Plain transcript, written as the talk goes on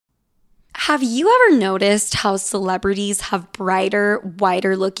Have you ever noticed how celebrities have brighter,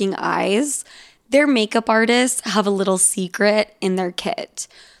 whiter looking eyes? Their makeup artists have a little secret in their kit.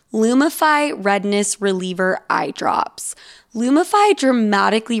 Lumify Redness Reliever Eye Drops. Lumify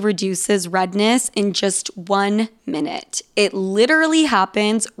dramatically reduces redness in just 1 minute. It literally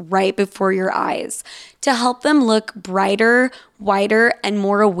happens right before your eyes to help them look brighter, whiter, and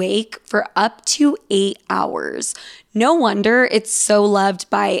more awake for up to 8 hours. No wonder it's so loved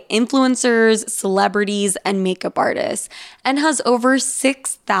by influencers, celebrities, and makeup artists, and has over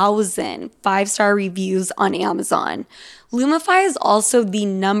 6,000 5-star reviews on Amazon. Lumify is also the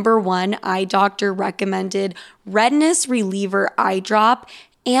 #1 eye doctor recommended redness reliever eye drop,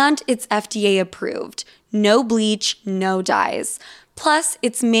 and it's FDA approved. No bleach, no dyes. Plus,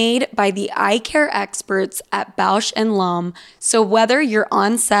 it's made by the eye care experts at Bausch & Lomb, so whether you're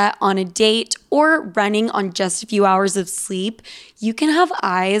on set, on a date, or running on just a few hours of sleep, you can have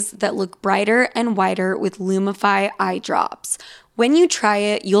eyes that look brighter and whiter with Lumify eye drops. When you try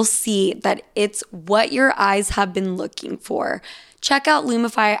it, you'll see that it's what your eyes have been looking for. Check out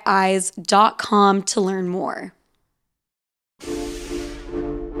LumifyEyes.com to learn more.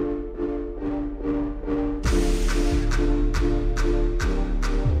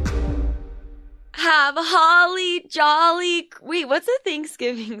 Have holly jolly. Wait, what's a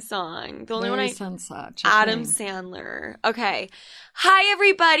Thanksgiving song? The only one Adam Sandler. Okay. Hi,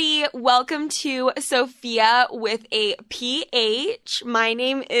 everybody. Welcome to Sophia with a PH. My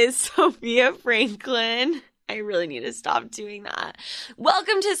name is Sophia Franklin. I really need to stop doing that.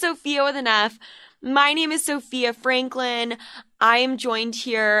 Welcome to Sophia with an F. My name is Sophia Franklin. I am joined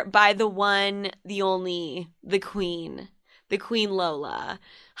here by the one, the only, the Queen Lola.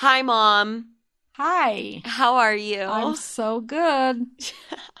 Hi, Mom. Hi. How are you? I'm so good.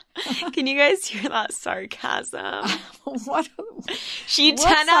 Can you guys hear that sarcasm? What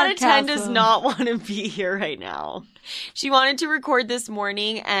 10 out of 10 does not want to be here right now. She wanted to record this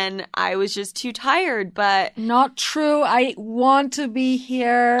morning and I was just too tired, but... Not true. I want to be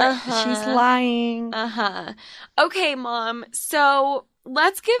here. She's lying. Okay, Mom. So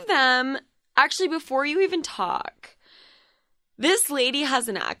let's give them... Actually, before you even talk, this lady has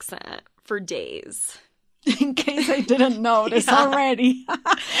an accent for days. In case I didn't notice already.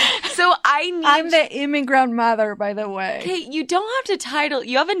 So I'm the immigrant mother, by the way. Okay, you don't have to title.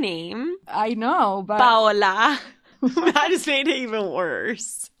 You have a name. I know, but... Paola. That just made it even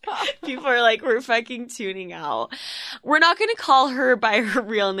worse. People are like, we're fucking tuning out. We're not going to call her by her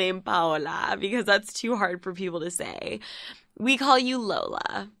real name, Paola, because that's too hard for people to say. We call you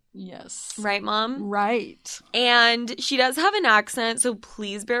Lola. Yes. Right, Mom? Right. And she does have an accent, so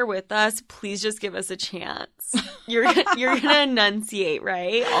please bear with us. Please just give us a chance. You're going to enunciate,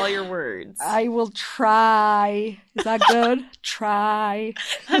 right? All your words. I will try. Is that good? Try.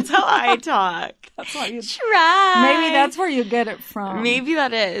 That's how I talk. That's how you try. Maybe that's where you get it from. Maybe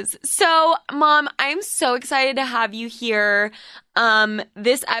that is. So, Mom, I'm so excited to have you here.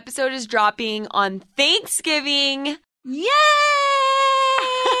 This episode is dropping on Thanksgiving. Yay!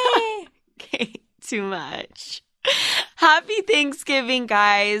 Okay, too much. Happy Thanksgiving,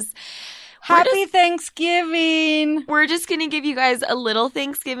 guys. Happy Thanksgiving. We're just going to give you guys a little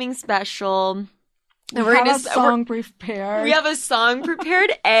Thanksgiving special. And we have a song prepared. We have a song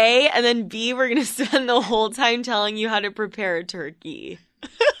prepared, A, and then B, we're going to spend the whole time telling you how to prepare a turkey.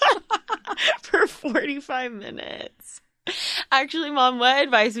 For 45 minutes. Actually, Mom, what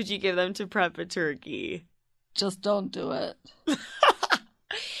advice would you give them to prep a turkey? Just don't do it.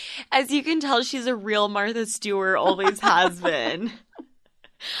 As you can tell, she's a real Martha Stewart, always has been.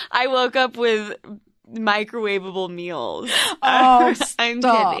 I woke up with microwavable meals. Oh, I'm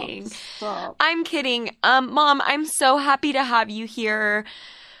stop, kidding. Stop. I'm kidding. Mom, I'm so happy to have you here.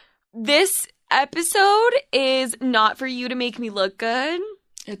 This episode is not for you to make me look good.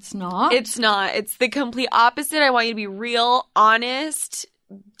 It's not? It's not. It's the complete opposite. I want you to be real, honest,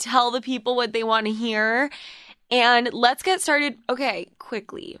 tell the people what they want to hear. And let's get started. Okay,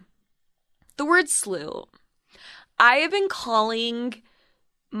 quickly. The word slew. I have been calling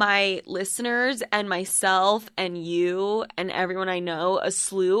my listeners and myself and you and everyone I know a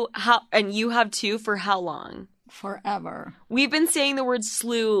slew. And you have too, for how long? Forever. We've been saying the word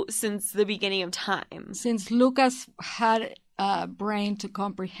slew since the beginning of time. Since Lucas had a brain to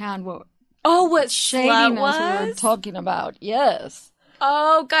comprehend what shadiness we were talking about. Yes.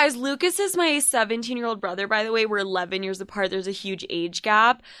 Oh, guys, Lucas is my 17-year-old brother, by the way. We're 11 years apart. There's a huge age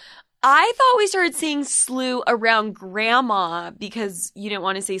gap. I thought we started saying slew around grandma because you didn't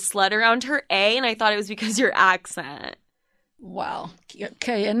want to say slut around her A, and I thought it was because your accent. Wow.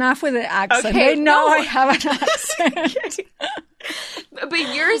 Okay, enough with the accent. Okay, I know I have an accent.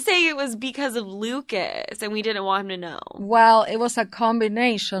 But you're saying it was because of Lucas and we didn't want him to know. Well, it was a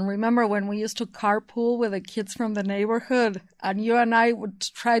combination. Remember when we used to carpool with the kids from the neighborhood and you and I would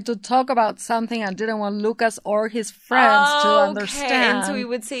try to talk about something and didn't want Lucas or his friends to understand. And so we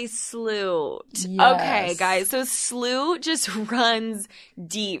would say Sloot. Yes. Okay, guys. So Sloot just runs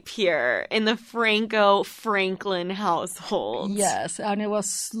deep here in the Franco Franklin household. Yes, and it was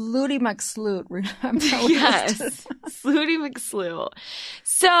Slooty McSloot, remember? Yes, Slooty McSloot.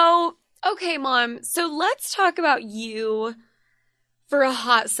 So, okay, Mom. So let's talk about you for a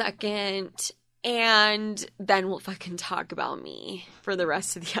hot second, and then we'll fucking talk about me for the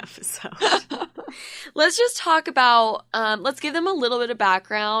rest of the episode. Let's just talk about, let's give them a little bit of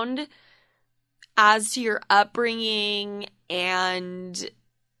background as to your upbringing, and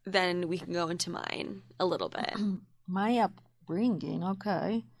then we can go into mine a little bit. My upbringing,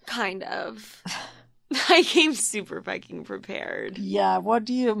 okay. Kind of. I came super fucking prepared. Yeah, what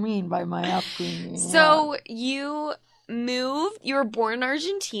do you mean by my upbringing? So you were born in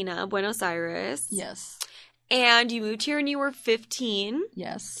Argentina, Buenos Aires. Yes. And you moved here when you were 15.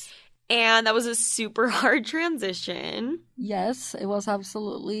 Yes. And that was a super hard transition. Yes, it was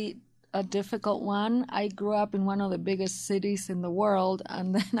absolutely a difficult one. I grew up in one of the biggest cities in the world,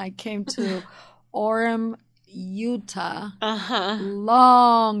 and then I came to Orem, Utah,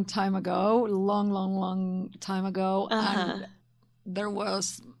 long time ago, long time ago, and there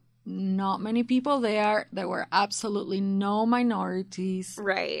was not many people there. There were absolutely no minorities.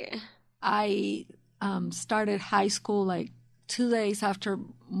 Right. I started high school like 2 days after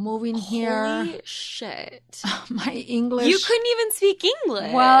moving here. Holy shit. My English. You couldn't even speak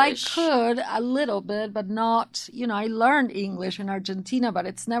English. Well, I could a little bit, but not, I learned English in Argentina, but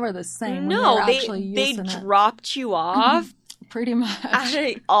it's never the same. No, they dropped you off. Pretty much. At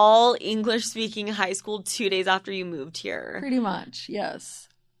an all English speaking high school 2 days after you moved here. Pretty much, yes.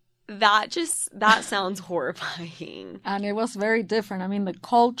 That sounds horrifying. And it was very different. I mean, the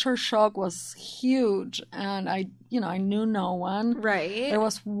culture shock was huge, and I knew no one. Right. There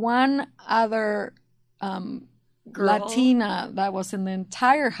was one other Latina that was in the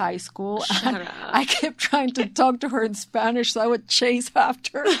entire high school. Shut up. I kept trying to talk to her in Spanish, so I would chase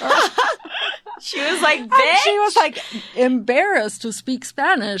after her. She was like, bitch. And she was like embarrassed to speak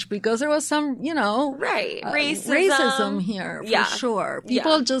Spanish because there was some, right, racism here for sure.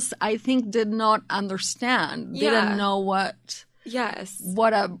 People just, I think, did not understand. Didn't know what a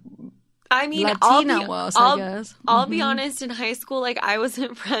Latina was, I guess. I'll be honest, in high school, like, I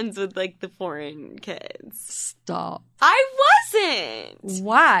wasn't friends with, like, the foreign kids. Stop. I wasn't.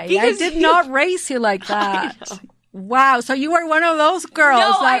 Why? Because I did not raise you like that. Wow, so you were one of those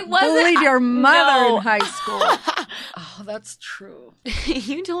girls that bullied your mother in high school. Oh, that's true.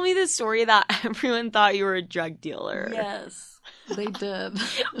 You told me this story that everyone thought you were a drug dealer. Yes, they did.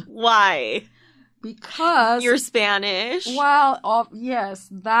 Why? Because you're Spanish. Well, yes,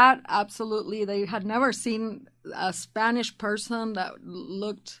 that absolutely. They had never seen a Spanish person that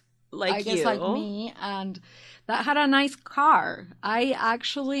looked like me, and that had a nice car. I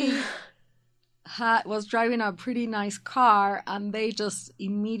actually was driving a pretty nice car, and they just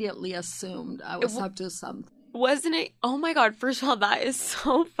immediately assumed I was up to something. Wasn't it? Oh my God. First of all, that is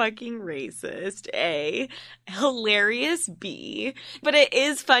so fucking racist, A. Hilarious, B. But it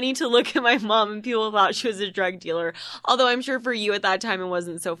is funny to look at my mom and people thought she was a drug dealer. Although I'm sure for you at that time it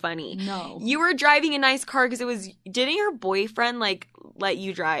wasn't so funny. No. You were driving a nice car because didn't your boyfriend let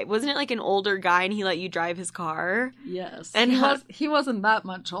you drive? Wasn't it like an older guy and he let you drive his car? Yes. And he wasn't that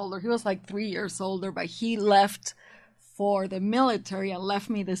much older. He was like 3 years older, but he left for the military and left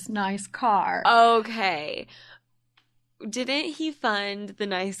me this nice car. Okay. Didn't he fund the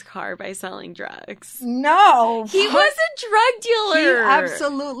nice car by selling drugs? No. He was a drug dealer. He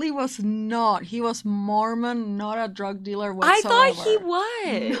absolutely was not. He was Mormon, not a drug dealer whatsoever. I thought he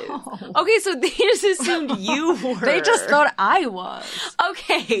was. No. Okay, so they just assumed you were. They just thought I was.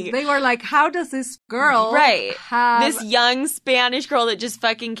 Okay. They were like, how does this girl have... this young Spanish girl that just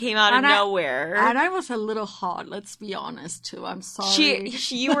fucking came out of nowhere. And I was a little hot, let's be honest, too. I'm sorry.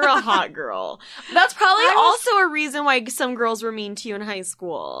 You were a hot girl. That's probably also a reason why some girls were mean to you in high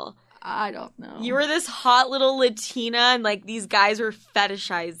school. I don't know. You were this hot little Latina, and like these guys were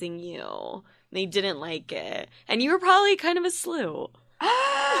fetishizing you. They didn't like it. And you were probably kind of a slew.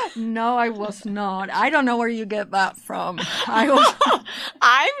 No, I was not. I don't know where you get that from. I'm not.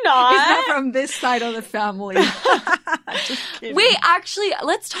 It's not from this side of the family. Just kidding. Wait, actually,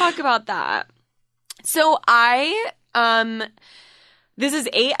 let's talk about that. So This is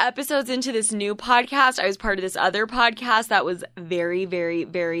 8 episodes into this new podcast. I was part of this other podcast that was very, very,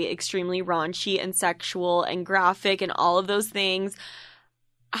 very extremely raunchy and sexual and graphic and all of those things.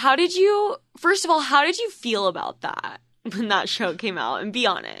 First of all, how did you feel about that when that show came out? And be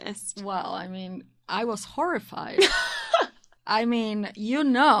honest. Well, I mean, I was horrified. I mean, yeah.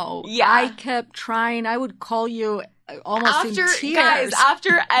 I kept trying. I would call you almost in tears. Guys,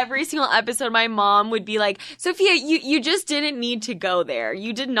 after every single episode, my mom would be like, Sophia, you just didn't need to go there.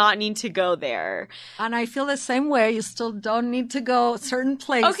 You did not need to go there. And I feel the same way. You still don't need to go certain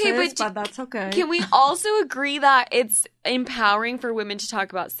places, but that's okay. Can we also agree that it's empowering for women to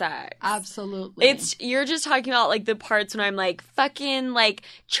talk about sex? Absolutely. You're just talking about like the parts when I'm like fucking like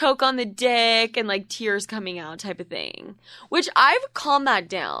choke on the dick and like tears coming out type of thing, which I've calmed that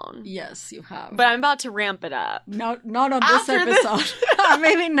down. Yes, you have. But I'm about to ramp it up. Not on this episode.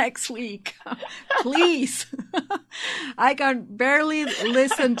 Maybe next week. Please. I can barely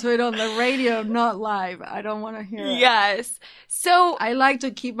listen to it on the radio, not live. I don't want to hear it. Yes. So I like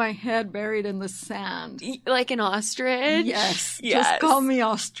to keep my head buried in the sand. Like an ostrich? Yes. Just call me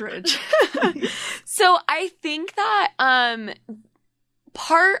ostrich. So I think that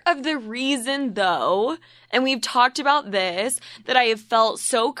part of the reason, though, and we've talked about this, that I have felt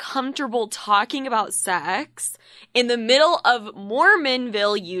so comfortable talking about sex in the middle of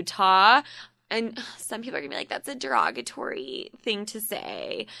Mormonville, Utah, and some people are going to be like, that's a derogatory thing to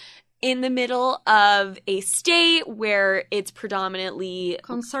say, in the middle of a state where it's predominantly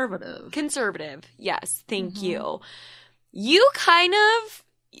Conservative, yes, thank you.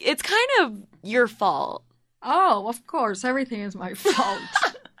 It's kind of your fault. Oh, of course. Everything is my fault.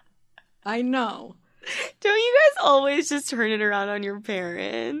 I know. Don't you guys always just turn it around on your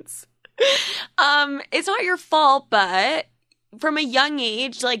parents? It's not your fault, but from a young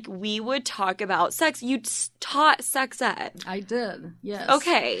age, like, we would talk about sex. You taught sex ed. I did, yes.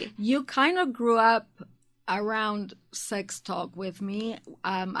 Okay. You kind of grew up around sex talk with me.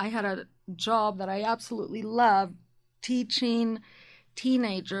 I had a job that I absolutely loved, teaching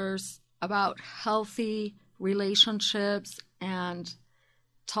teenagers about healthy relationships and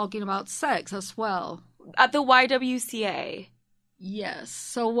talking about sex as well. At the YWCA. Yes.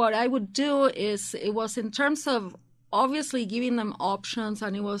 So what I would do is, it was in terms of obviously giving them options,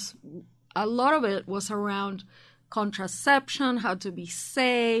 and a lot of it was around contraception, how to be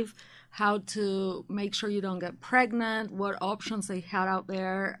safe, how to make sure you don't get pregnant, what options they had out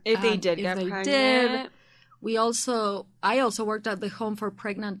there. If they did get pregnant. I also worked at the home for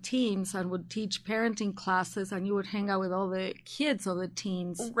pregnant teens and would teach parenting classes, and you would hang out with all the kids of the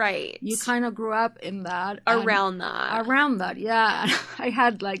teens. Right. You kind of grew up in that. Around that, yeah. I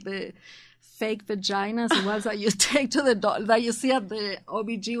had like the fake vaginas, the ones that you take to that you see at the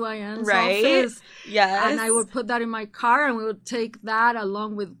OBGYN's office. Yes. And I would put that in my car, and we would take that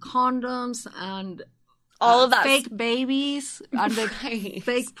along with condoms and all of that fake babies and the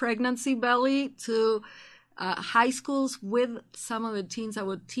fake pregnancy belly to high schools with some of the teens I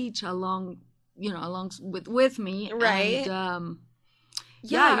would teach along with me. Right. And,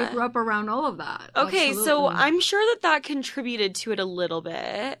 you grew up around all of that. Okay, Absolutely. so I'm sure that contributed to it a little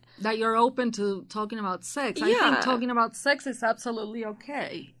bit. That you're open to talking about sex. Yeah. I think talking about sex is absolutely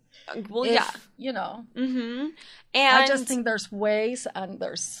okay. Well, Mm-hmm. And I just think there's ways and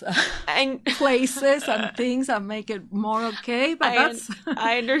there's places and things that make it more okay. But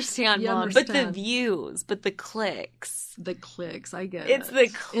I understand, Mom. But the views, but the clicks. The clicks, I get it. It's the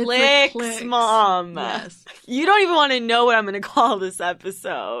clicks, Mom. Yes. You don't even want to know what I'm going to call this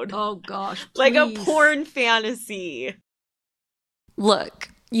episode. Oh, gosh. Please. Like a porn fantasy. Look.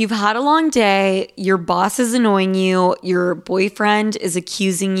 You've had a long day, your boss is annoying you, your boyfriend is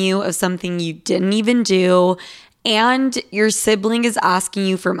accusing you of something you didn't even do, and your sibling is asking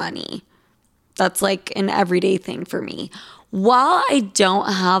you for money. That's like an everyday thing for me. While I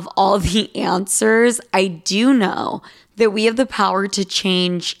don't have all the answers, I do know that we have the power to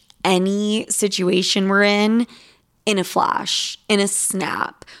change any situation we're in a flash, in a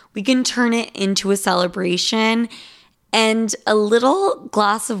snap. We can turn it into a celebration. And a little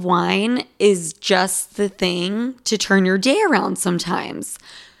glass of wine is just the thing to turn your day around sometimes.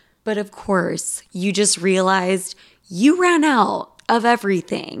 But of course, you just realized you ran out of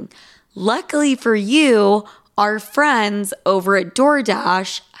everything. Luckily for you, our friends over at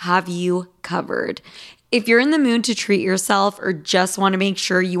DoorDash have you covered. If you're in the mood to treat yourself or just want to make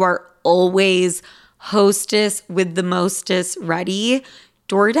sure you are always hostess with the mostest ready,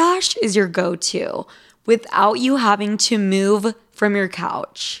 DoorDash is your go-to, without you having to move from your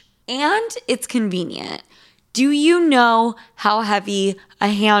couch. And it's convenient. Do you know how heavy a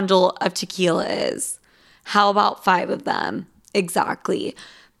handle of tequila is? How about 5 of them? Exactly.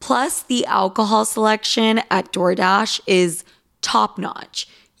 Plus, the alcohol selection at DoorDash is top notch.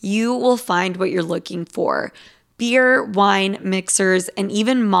 You will find what you're looking for. Beer, wine, mixers, and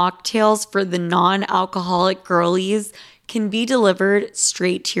even mocktails for the non-alcoholic girlies can be delivered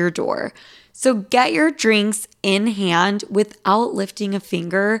straight to your door. So get your drinks in hand without lifting a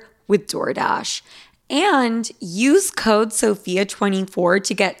finger with DoorDash. And use code SOFIA24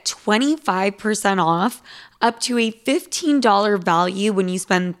 to get 25% off up to a $15 value when you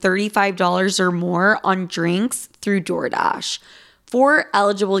spend $35 or more on drinks through DoorDash. For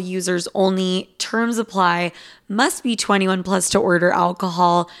eligible users only, terms apply, must be 21 plus to order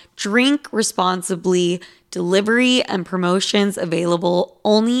alcohol, drink responsibly, delivery and promotions available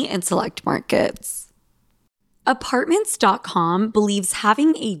only in select markets. Apartments.com believes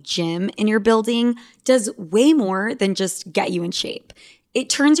having a gym in your building does way more than just get you in shape. It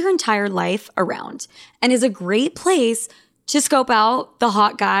turns your entire life around and is a great place to scope out the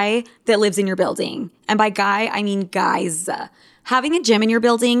hot guy that lives in your building. And by guy, I mean guys. Having a gym in your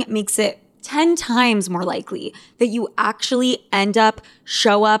building makes it 10 times more likely that you actually end up,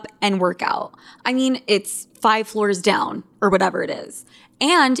 show up, and work out. I mean, it's 5 floors down or whatever it is.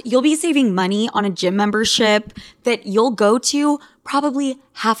 And you'll be saving money on a gym membership that you'll go to probably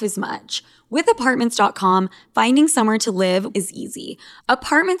half as much. With Apartments.com, finding somewhere to live is easy.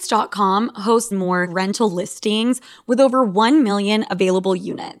 Apartments.com hosts more rental listings with over 1 million available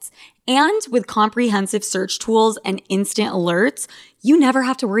units. And with comprehensive search tools and instant alerts, you never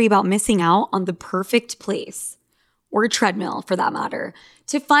have to worry about missing out on the perfect place. Or a treadmill, for that matter.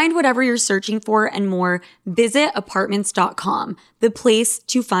 To find whatever you're searching for and more, visit Apartments.com, the place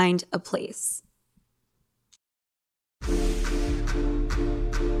to find a place.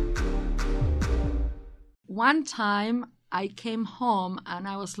 One time I came home and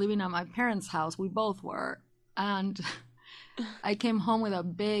I was living at my parents' house. We both were. And I came home with a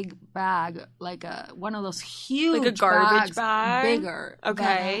big bag, like one of those huge like a garbage bag? Bigger.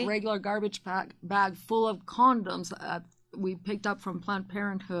 Okay. Than a regular garbage bag full of condoms we picked up from Planned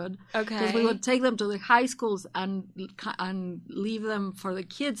Parenthood. Okay. Because we would take them to the high schools and leave them for the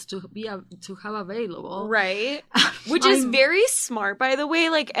kids to have available. Right. Which is very smart, by the way.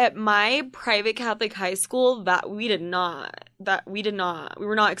 Like at my private Catholic high school, we were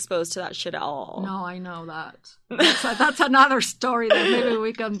not exposed to that shit at all. No, I know that. That's another story that maybe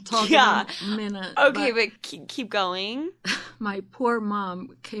we can talk in a minute. Okay, but keep going. My poor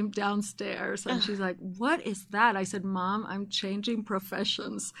mom came downstairs and she's like, "What is that?" I said, "Mom, I'm changing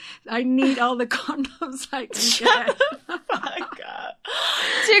professions. I need all the condoms I can get."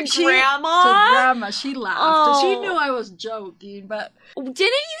 To Grandma? To Grandma. She laughed. Oh. She knew I was joking, but... Didn't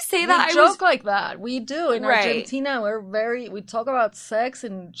you say that? We joke like that. We do. In Argentina, we talk about sex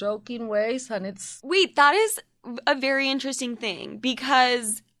in joking ways, and it's... Wait, that is a very interesting thing,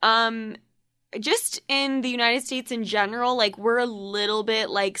 because... just in the United States in general, like, we're a little bit,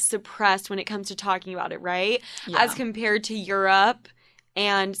 like, suppressed when it comes to talking about it, right? Yeah. As compared to Europe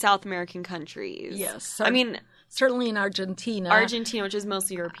and South American countries. Yes. I mean... Certainly in Argentina. Argentina, which is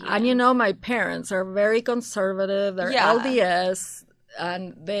mostly European. And my parents are very conservative. They're LDS.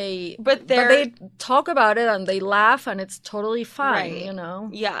 And they talk about it and they laugh and it's totally fine,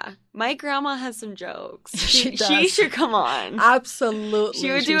 Yeah. My grandma has some jokes. She does. She should come on. Absolutely.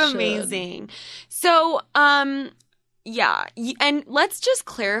 She would do amazing. So, yeah. And let's just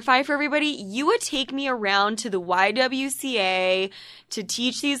clarify for everybody, you would take me around to the YWCA to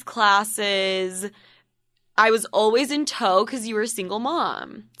teach these classes. I was always in tow because you were a single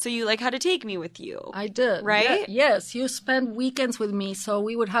mom. So you had to take me with you. I did. Right? Yes. You spent weekends with me. So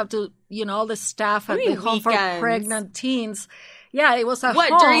we would have to, all the staff at the home for pregnant teens. Yeah, it was a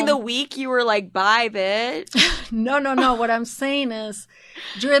home. During the week you were like, bye, bitch? No. What I'm saying is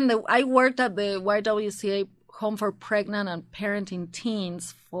I worked at the YWCA home for pregnant and parenting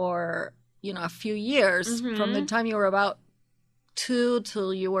teens for, a few years. Mm-hmm. From the time you were about 2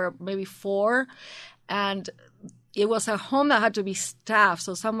 till you were maybe 4. And it was a home that had to be staffed,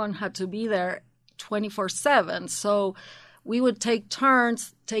 so someone had to be there 24/7. So we would take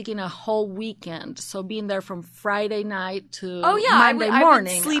turns taking a whole weekend. So being there from Friday night to Monday morning. I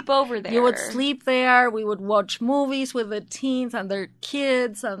would sleep over there. You would sleep there. We would watch movies with the teens and their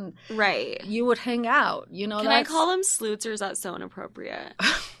kids, and you would hang out. Can I call them sleuts, or is that so inappropriate?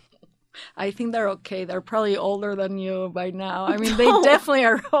 I think they're okay. They're probably older than you by now. I mean, they definitely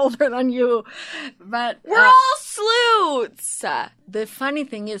are older than you. But we're all sleuths. The funny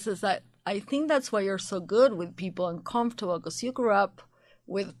thing is that I think that's why you're so good with people and comfortable, because you grew up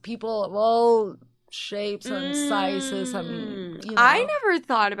with people of all shapes and sizes. And I never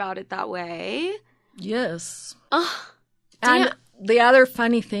thought about it that way. Yes. And the other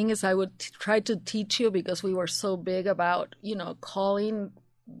funny thing is I would try to teach you, because we were so big about, calling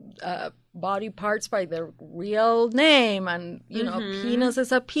body parts by their real name. And, penis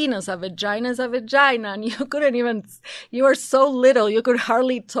is a penis, a vagina is a vagina. And you were so little, you could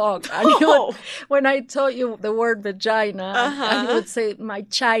hardly talk. And when I told you the word vagina, and you would say, my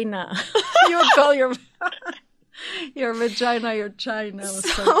china. You would call your vagina your china. It was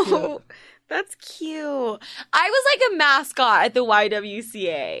so cute. That's cute. I was like a mascot at the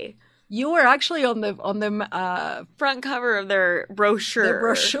YWCA. You were actually on the front cover of their brochure. The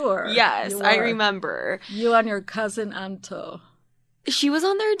brochure. Yes, I remember. You and your cousin Anto. She was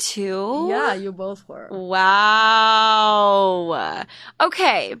on there too? Yeah, you both were. Wow.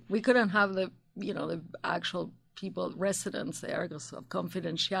 Okay. We couldn't have the actual people, residents there, because of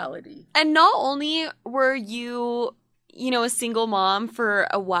confidentiality. And not only were you a single mom for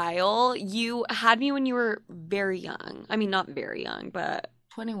a while, you had me when you were very young. I mean, not very young, but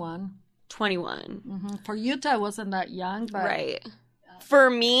 21. 21. Mm-hmm. For Utah, I wasn't that young, but right. For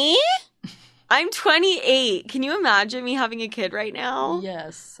me, I'm 28. Can you imagine me having a kid right now?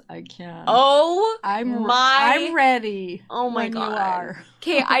 Yes, I can. Oh, I'm ready. Oh my God. You are.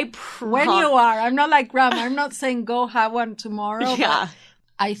 Okay, when you are. I'm not like Grandma. I'm not saying go have one tomorrow. Yeah. But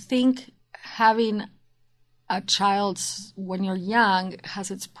I think having a child when you're young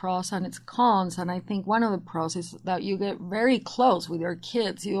has its pros and its cons. And I think one of the pros is that you get very close with your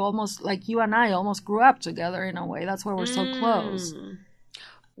kids. You almost, like you and I, almost grew up together in a way. That's why we're so close.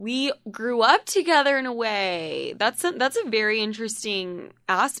 We grew up together in a way. That's a very interesting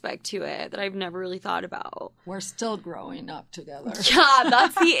aspect to it that I've never really thought about. We're still growing up together. Yeah,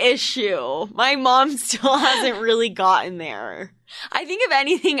 that's the issue. My mom still hasn't really gotten there. I think if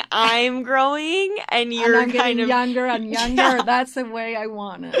anything, I'm growing and you're I'm getting younger and younger. Yeah. That's the way I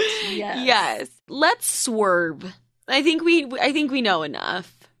want it. Yes. Yes. Let's swerve. I think we know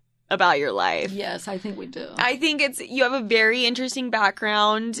enough about your life. Yes, I think we do. I think you have a very interesting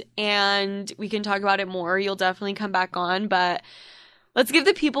background and we can talk about it more. You'll definitely come back on, but let's give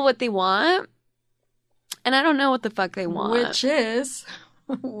the people what they want. And I don't know what the fuck they want. Which is,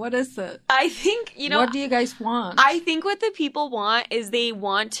 what is it? I think, what do you guys want? I think what the people want is they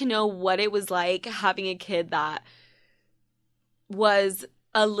want to know what it was like having a kid that was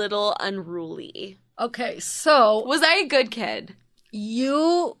a little unruly. Okay, so. Was I a good kid?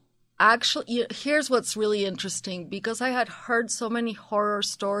 Actually, here's what's really interesting, because I had heard so many horror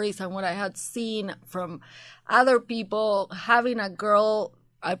stories and what I had seen from other people, having a girl,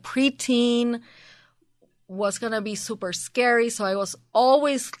 a preteen, was going to be super scary. So I was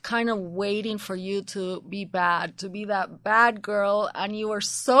always kind of waiting for you to be bad, to be that bad girl. And you were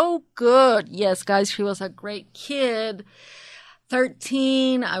so good. Yes, guys, she was a great kid.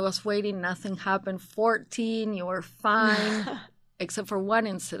 13, I was waiting. Nothing happened. 14, you were fine. Except for one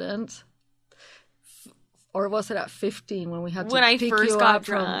incident. Or was it at 15 when we had to pick you up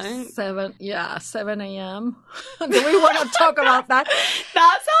from 7 a.m.? Do we want to talk about that?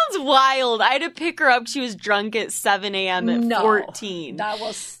 That sounds wild. I had to pick her up. She was drunk at 7 a.m. at 14. That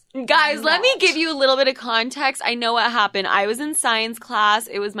was... Guys, let me give you a little bit of context. I know what happened. I was in science class.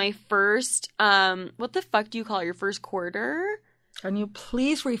 It was my first... what the fuck do you call it? Your first quarter? Can you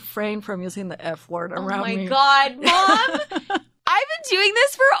please refrain from using the F word around me? Oh my God, Mom! I've been doing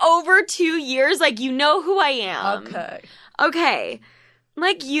this for over 2 years. Like, you know who I am. Okay.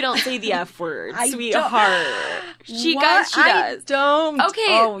 Like, you don't say the F word, sweetheart. She does. I don't.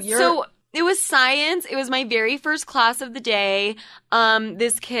 Okay, so it was science. It was my very first class of the day.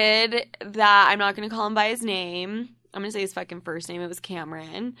 This kid that I'm not going to call him by his name. I'm going to say his fucking first name. It was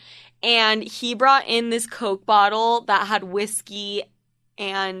Cameron. And he brought in this Coke bottle that had whiskey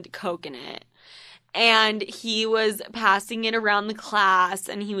and Coke in it. And he was passing it around the class,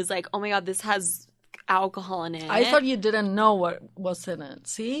 and he was like, oh my God, this has alcohol in it. I thought you didn't know what was in it.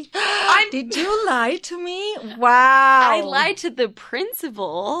 See? Did you lie to me? Wow. I lied to the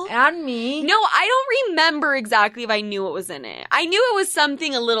principal. And me. No, I don't remember exactly if I knew what was in it. I knew it was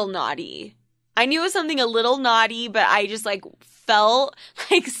something a little naughty. But I just felt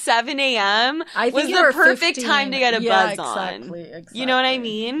like 7 a.m. was the perfect 15. Time to get a buzz on. Exactly. You know what I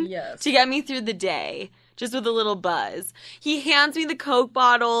mean? Yes. To get me through the day. Just with a little buzz. He hands me the Coke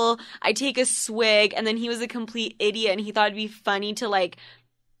bottle. I take a swig, and then he was a complete idiot, and he thought it'd be funny to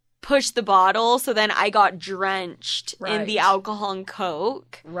push the bottle, so then I got drenched in Right. the alcohol and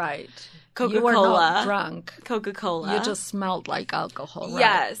Coke. Right. Coca-Cola. You were not drunk. Coca-Cola. You just smelled like alcohol, right?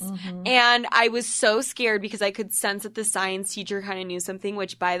 Yes. And I was so scared because I could sense that the science teacher kind of knew something,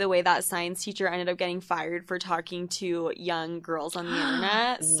 which, by the way, that science teacher ended up getting fired for talking to young girls on the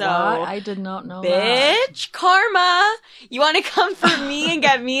internet. So, What? I did not know that. bitch, karma. You want to come for me and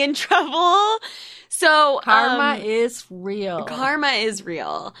get me in trouble? So, Karma is real. Karma is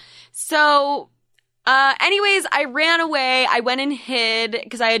real. So, anyways, I ran away. I went and hid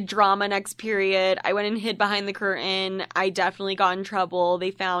because I had drama next period. I went and hid behind the curtain. I definitely got in trouble.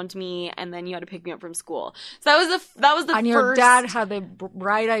 They found me, and then you had to pick me up from school. So that was the And first. your dad had the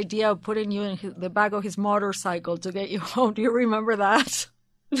bright idea of putting you in the back of his motorcycle to get you home. Do you remember that?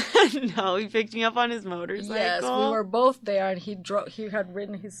 No, he picked me up on his motorcycle. Yes, we were both there, and he had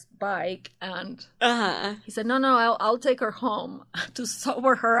ridden his bike, and he said, "No, I'll take her home to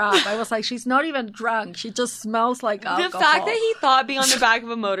sober her up." I was like, "She's not even drunk. She just smells like alcohol." The fact that he thought being on the back of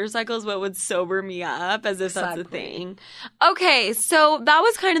a motorcycle is what would sober me up, as if that's a Exactly. thing. Okay, so that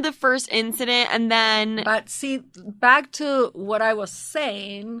was kind of the first incident, and then But see, back to what I was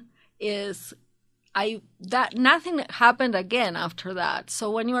saying is that nothing happened again after that.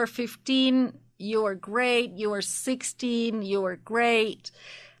 So when you were 15, you were great. You were 16, you were great.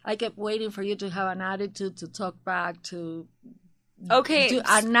 I kept waiting for you to have an attitude to talk back to. okay,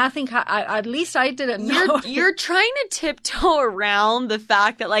 And nothing. At least I didn't know. you're trying to tiptoe around the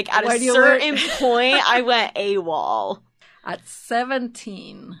fact that, like, at When a you certain point, I went AWOL. At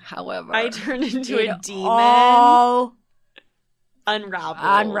 17, however, I turned into a demon. all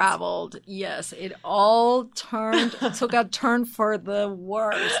Unraveled. Yes, it all took a turn for the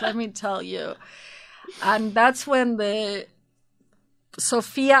worse, let me tell you. And that's when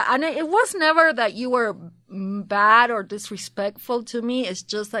Sophia, and it was never that you were bad or disrespectful to me. It's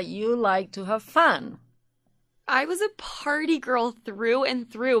just that you like to have fun. I was a party girl through and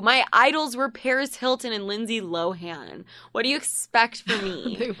through. My idols were Paris Hilton and Lindsay Lohan. What do you expect from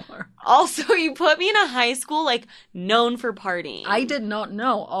me? They were. Also, you put me in a high school, like, known for partying. I did not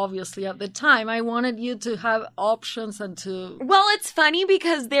know, obviously, at the time. I wanted you to have options and to... Well, it's funny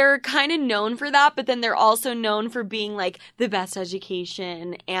because they're kind of known for that, but then they're also known for being, like, the best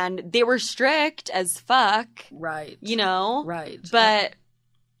education. And they were strict as fuck, Right. you know? Right. But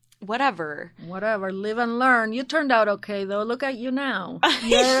whatever. Whatever, live and learn. You turned out okay, though. Look at you now.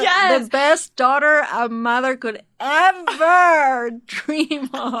 You're Yes. the best daughter a mother could ever dream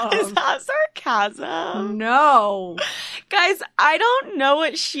of. Is that sarcasm? No. Guys, I don't know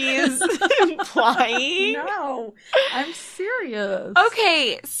what she's implying. No. I'm serious.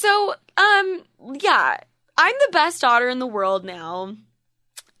 Okay, so, yeah. I'm the best daughter in the world now.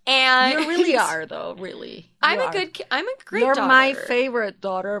 And You really are, though, really. I'm You a are. I'm a great You're daughter. my favorite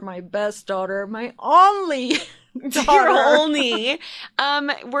daughter, my best daughter, my only daughter. You're only.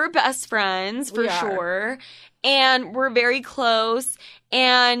 We're best friends for We are. sure. And we're very close.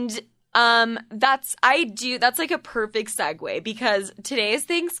 And that's like a perfect segue because today is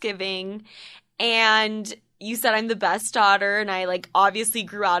Thanksgiving and you said I'm the best daughter and I, like, obviously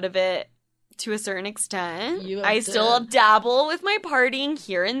grew out of it to a certain extent. You I did. still dabble with my partying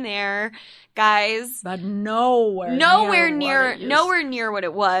here and there, guys. But nowhere near what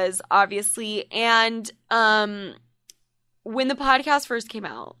it was, obviously. And when the podcast first came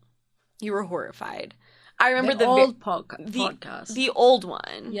out, you were horrified. I remember the old podcast. the old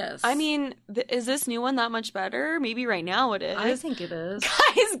one. Yes. I mean, is this new one that much better? Maybe right now it is. I think it is.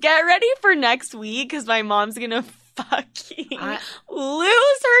 Guys, get ready for next week because my mom's gonna fucking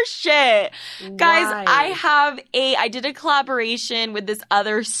lose her shit. Guys, Why? I did a collaboration with this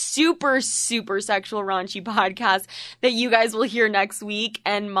other super, super sexual raunchy podcast that you guys will hear next week.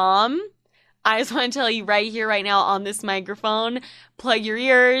 And Mom, I just want to tell you right here, right now on this microphone, plug your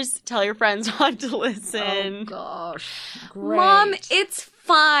ears, tell your friends not to listen. Oh, gosh. Great. Mom, it's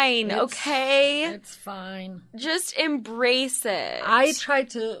fine, It's- okay? It's fine. Just embrace it. I try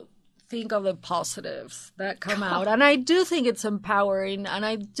to think of the positives that come out. And I do think it's empowering. And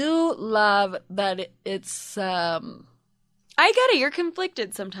I do love that it's... I get it. You're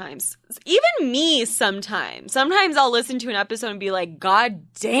conflicted sometimes. Even me sometimes. Sometimes I'll listen to an episode and be like, God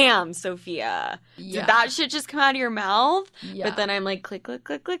damn, Sophia. Yeah. Did that shit just come out of your mouth? Yeah. But then I'm like, click, click,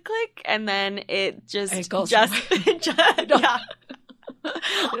 click, click, click. And then it It goes yeah.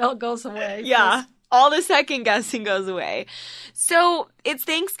 It all goes away. Yeah. All the second guessing goes away. So it's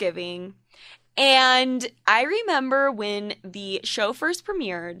Thanksgiving. And I remember when the show first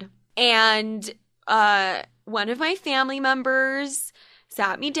premiered and one of my family members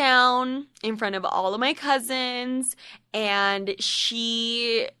sat me down in front of all of my cousins and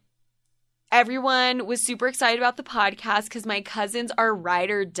she everyone was super excited about the podcast because my cousins are ride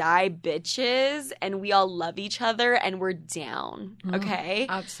or die bitches and we all love each other and we're down. Okay?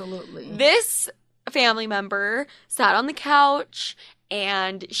 Absolutely. This family member sat on the couch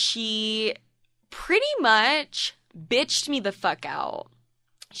and she pretty much bitched me the fuck out.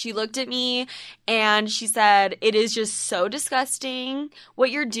 She looked at me and she said, "It is just so disgusting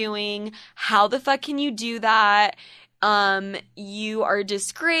what you're doing. How the fuck can you do that? You are a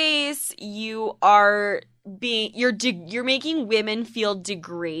disgrace. You're making women feel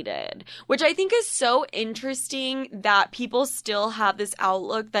degraded," which I think is so interesting that people still have this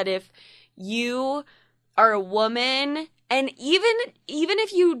outlook that if you are a woman, and even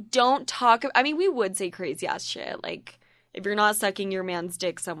if you don't talk, I mean, we would say crazy ass shit, like, if you're not sucking your man's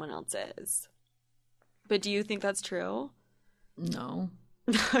dick, someone else is. But do you think that's true? No.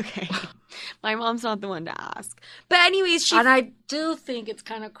 Okay. My mom's not the one to ask. But anyways, And I do think it's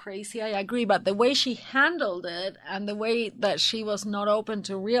kind of crazy. I agree. But the way she handled it and the way that she was not open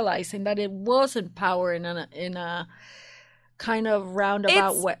to realizing that it wasn't power in a kind of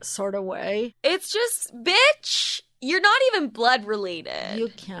roundabout sort of way. It's just, bitch, you're not even blood related. You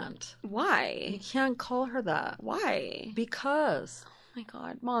can't. Why? You can't call her that. Why? Because. Oh my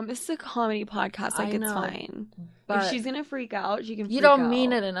God, Mom, this is a comedy podcast. Like, it's fine. But if she's going to freak out, she can freak out. You don't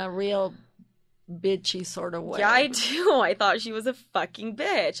mean it in a real bitchy sort of way. Yeah, I do. I thought she was a fucking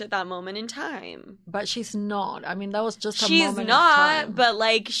bitch at that moment in time. But she's not. I mean, that was just a she's moment not, in time. But,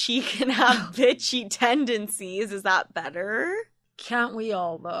 like, she can have bitchy tendencies. Is that better? Can't we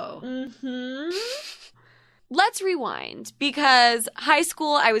all, though? Mm-hmm. Let's rewind. Because high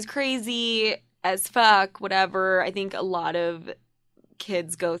school, I was crazy as fuck, whatever. I think a lot of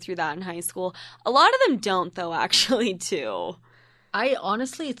kids go through that in high school. A lot of them don't, though, actually, too. I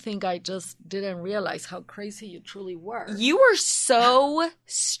honestly think I just didn't realize how crazy you truly were. You were so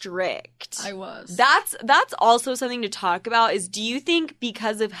strict. I was. That's also something to talk about. Is, do you think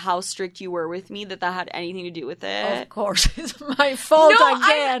because of how strict you were with me that had anything to do with it? Of course. It's my fault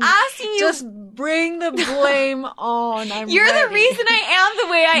again. I'm asking you. Just bring the blame on. You're ready. the reason I am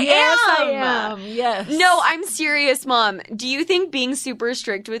the way I am. Yes, I am. Yes. No, I'm serious, Mom. Do you think being super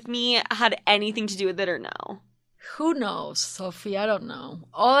strict with me had anything to do with it or no? Who knows, Sophie? I don't know.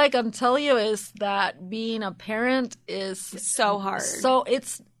 All I can tell you is that being a parent is so hard. So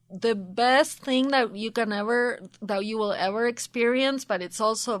it's the best thing that you will ever experience, but it's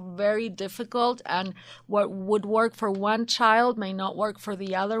also very difficult. And what would work for one child may not work for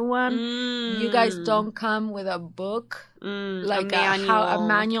the other one. You guys don't come with a book, like a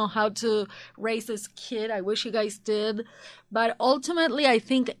manual how to raise this kid. I wish you guys did. But ultimately, I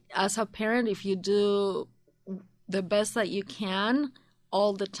think as a parent, if you do the best that you can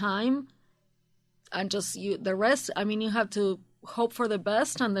all the time, and just the rest, I mean, you have to hope for the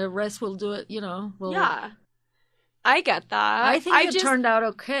best and the rest will do it, yeah, I get that. I think it turned out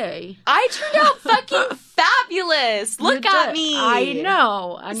okay. I turned out fucking fabulous. Look at me. I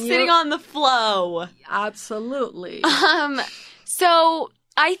know. And sitting on the flow. Absolutely. So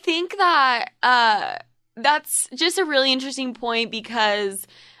I think that that's just a really interesting point, because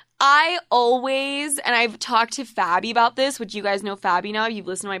I always, and I've talked to Fabi about this, which you guys know Fabi now, you've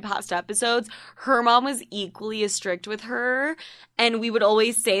listened to my past episodes, her mom was equally as strict with her, and we would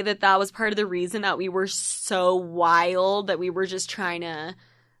always say that was part of the reason that we were so wild, that we were just trying to,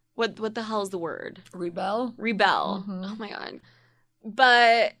 what the hell is the word? Rebel. Mm-hmm. Oh my God.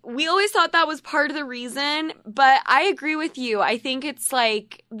 But we always thought that was part of the reason. But I agree with you. I think it's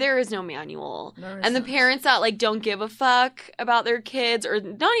like there is no manual. And the parents that like don't give a fuck about their kids, or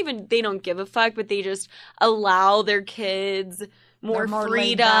not even they don't give a fuck, but they just allow their kids more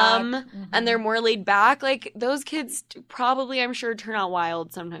freedom and they're more laid back. Like those kids probably, I'm sure, turn out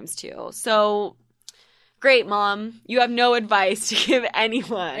wild sometimes too. So great, Mom. You have no advice to give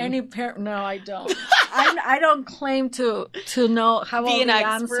anyone. Any parent? No, I don't. I don't claim to know how all the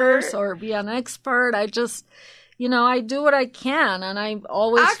answers or be an expert. I just, I do what I can, and I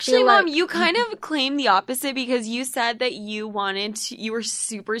always feel Mom, like, you kind of claim the opposite, because you said that you were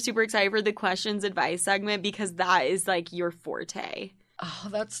super, super excited for the questions advice segment because that is like your forte. Oh,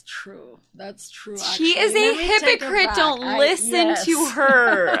 that's true. That's true. She is a hypocrite. Don't listen to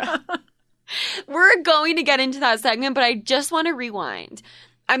her. We're going to get into that segment, but I just want to rewind.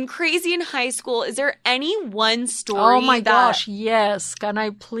 I'm crazy in high school. Is there any one story? Oh my gosh, yes. Can I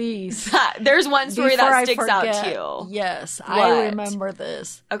please? There's one story that sticks out to you. Yes, what? I remember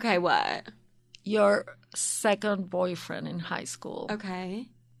this. Okay, what? Your second boyfriend in high school. Okay.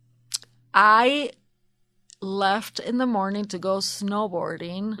 I left in the morning to go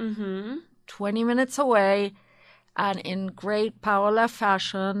snowboarding, 20 minutes away, And in great Paola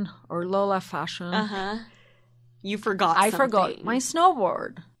fashion or Lola fashion, You forgot I something. forgot my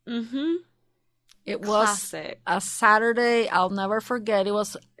snowboard. Mm-hmm. It was Classic. a Saturday. I'll never forget.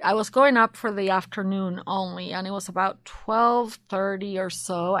 I was going up for the afternoon only, and it was about 12:30 or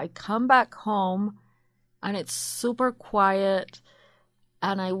so. I come back home, and it's super quiet.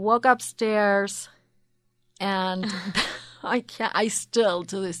 And I walk upstairs, and I still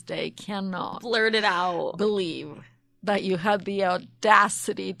to this day cannot Blurt it out. believe that you had the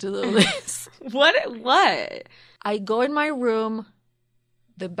audacity to do this. What? I go in my room,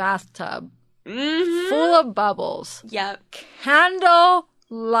 the bathtub, Mm-hmm. full of bubbles, Yep. candle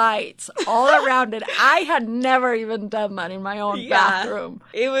lights all around it. I had never even done that in my own bathroom.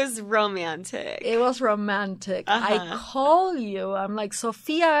 It was romantic. It was romantic. I call you. I'm like,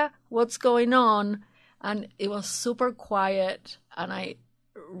 Sophia, what's going on? And it was super quiet. And I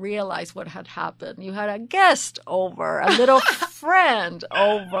realized what had happened. You had a guest over, a little friend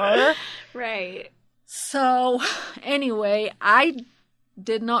over. Right. So anyway, I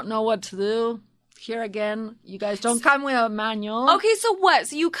did not know what to do. Here again, you guys don't come with a manual. Okay, so what?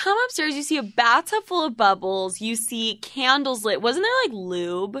 So you come upstairs, you see a bathtub full of bubbles, you see candles lit. Wasn't there like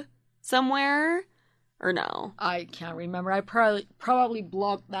lube somewhere? Or no? I can't remember. I probably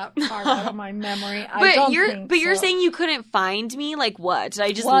blocked that part out of my memory. But you're saying you couldn't find me? Like what? Did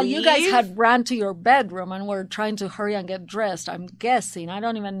I just Well, leave? you guys had ran to your bedroom and were trying to hurry and get dressed. I'm guessing. I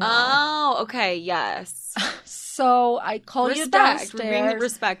don't even know. Oh, okay, yes. So I call you Respect. We're downstairs. being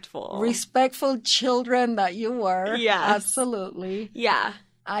respectful. Respectful children that you were. Yes. Absolutely. Yeah.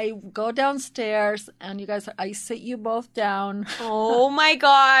 I go downstairs and you guys, I sit you both down. Oh my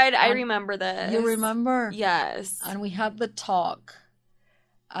God. I remember this. You remember? Yes. And we had the talk.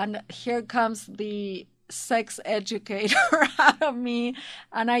 And here comes the sex educator out of me.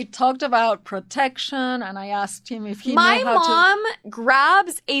 And I talked about protection and I asked him if he knew My how mom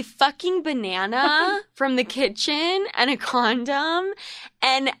grabs a fucking banana from the kitchen and a condom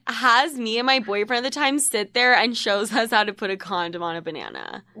and has me and my boyfriend at the time sit there and shows us how to put a condom on a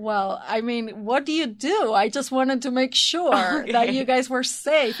banana. Well, I mean, what do you do? I just wanted to make sure that you guys were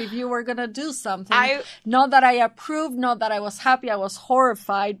safe if you were going to do something. Not that I approved, not that I was happy, I was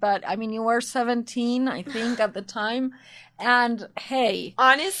horrified, but I mean, you were 17, I think, at the time. And hey,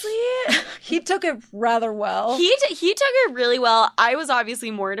 honestly, he took it rather well. He took it really well. I was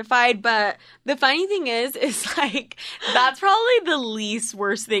obviously mortified, but the funny thing is like, that's probably the least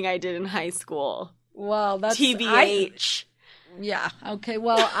worst thing I did in high school. Well, that's TBH. Yeah. Okay.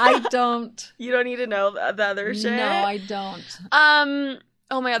 Well, I don't. You don't need to know the other shit. No, I don't.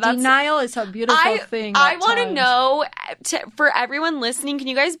 Oh my God. Denial is a beautiful thing. I want to know, for everyone listening, can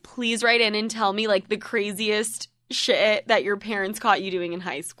you guys please write in and tell me like the craziest shit that your parents caught you doing in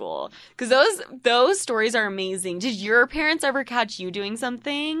high school? Because those stories are amazing. Did your parents ever catch you doing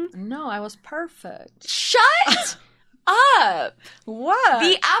something? No, I was perfect. Shut up. What?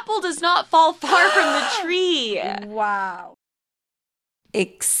 The apple does not fall far from the tree. Wow.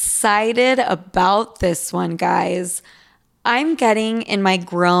 Excited about this one, guys. I'm getting in my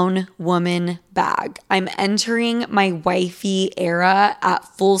grown woman bag. I'm entering my wifey era at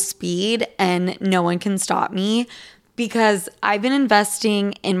full speed and no one can stop me because I've been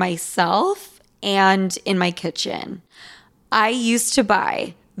investing in myself and in my kitchen. I used to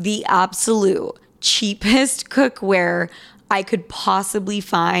buy the absolute cheapest cookware I could possibly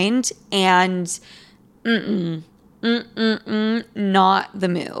find and not the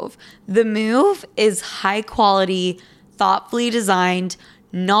move. The move is high quality, thoughtfully designed,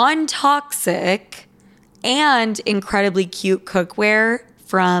 non-toxic, and incredibly cute cookware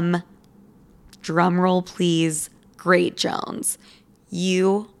from, drumroll please, Great Jones.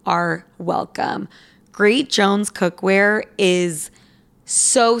 You are welcome. Great Jones cookware is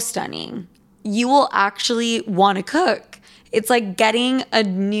so stunning. You will actually want to cook. It's like getting a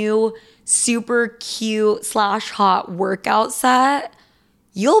new super cute / hot workout set.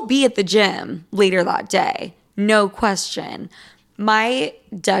 You'll be at the gym later that day. No question. My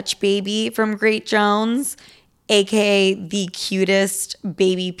Dutch baby from Great Jones, aka the cutest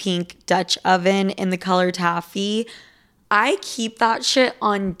baby pink Dutch oven in the color taffy, I keep that shit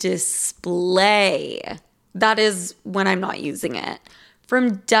on display. That is when I'm not using it.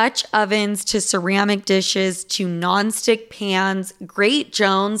 From Dutch ovens to ceramic dishes to nonstick pans, Great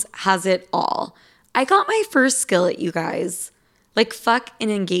Jones has it all. I got my first skillet, you guys. Like fuck an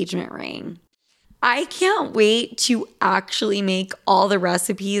engagement ring. I can't wait to actually make all the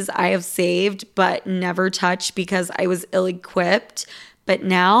recipes I have saved but never touched because I was ill-equipped. But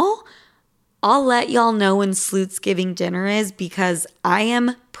now I'll let y'all know when Sleutsgiving dinner is because I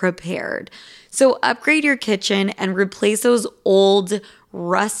am prepared. So upgrade your kitchen and replace those old,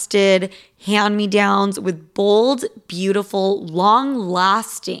 rusted hand-me-downs with bold, beautiful,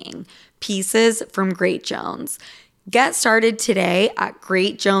 long-lasting pieces from Great Jones. Get started today at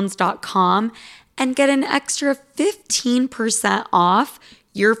greatjones.com and get an extra 15% off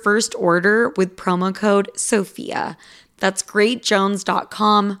your first order with promo code SOFIA. That's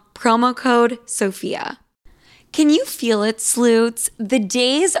greatjones.com, promo code SOFIA. Can you feel it, sleuths? The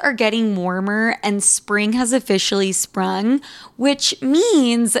days are getting warmer and spring has officially sprung, which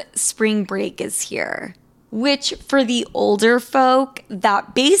means spring break is here. Which for the older folk,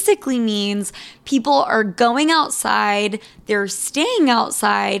 that basically means people are going outside, they're staying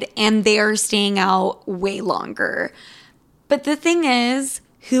outside, and they are staying out way longer. But the thing is,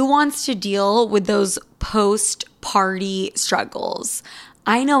 who wants to deal with those post-party struggles?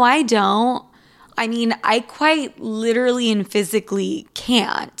 I know I don't. I mean, I quite literally and physically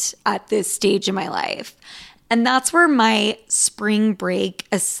can't at this stage of my life. And that's where my spring break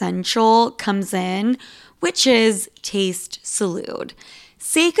essential comes in, which is Taste Salud.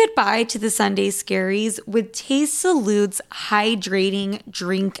 Say goodbye to the Sunday scaries with Taste Salud's hydrating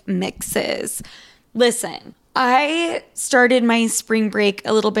drink mixes. Listen, I started my spring break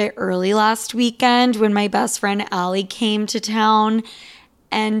a little bit early last weekend when my best friend Allie came to town,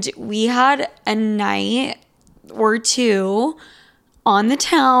 and we had a night or two on the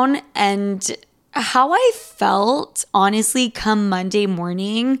town, and how I felt, honestly, come Monday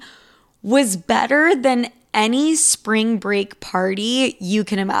morning was better than any spring break party you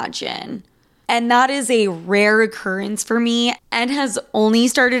can imagine. And that is a rare occurrence for me and has only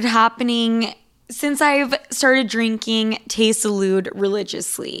started happening since I've started drinking Taste Salud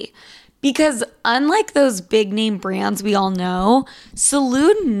religiously. Because unlike those big name brands we all know,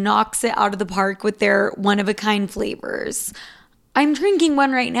 Salud knocks it out of the park with their one-of-a-kind flavors. I'm drinking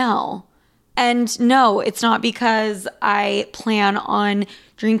one right now. And no, it's not because I plan on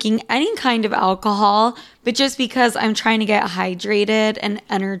drinking any kind of alcohol, but just because I'm trying to get hydrated and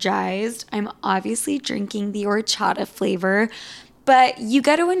energized. I'm obviously drinking the horchata flavor, but you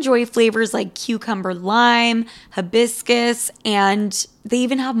get to enjoy flavors like cucumber lime, hibiscus, and they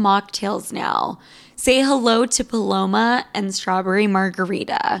even have mocktails now. Say hello to Paloma and strawberry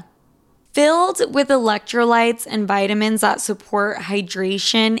margarita. Filled with electrolytes and vitamins that support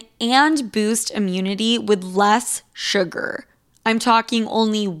hydration and boost immunity with less sugar. I'm talking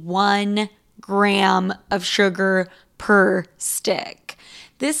only 1 gram of sugar per stick.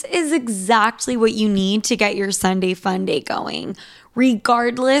 This is exactly what you need to get your Sunday fun day going,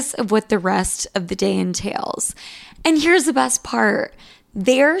 regardless of what the rest of the day entails. And here's the best part.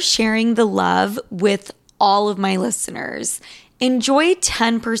 They're sharing the love with all of my listeners. Enjoy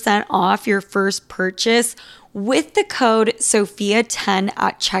 10% off your first purchase with the code SOFIA10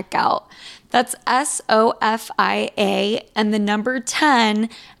 at checkout. That's SOFIA and the number 10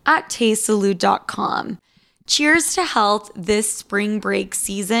 at tastesalud.com. Cheers to health this spring break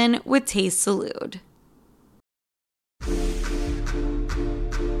season with Taste Salud.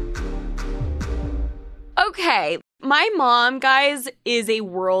 Okay, my mom, guys, is a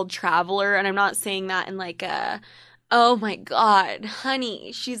world traveler, and I'm not saying that in like a, oh my God,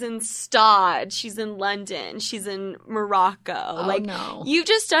 honey, she's in Stade, she's in London, she's in Morocco. Oh, like, no. You've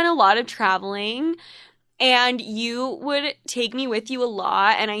just done a lot of traveling, and you would take me with you a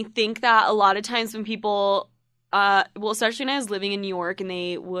lot. And I think that a lot of times when people, well, especially when I was living in New York, and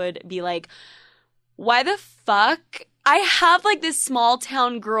they would be like, why the fuck? I have like this small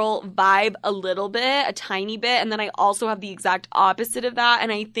town girl vibe a little bit, a tiny bit, and then I also have the exact opposite of that.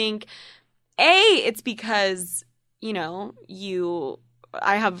 And I think, it's because, you know,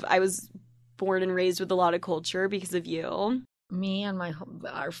 I was born and raised with a lot of culture because of you. Me and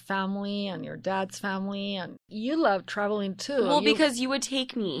our family and your dad's family, and you love traveling too. Well, because you would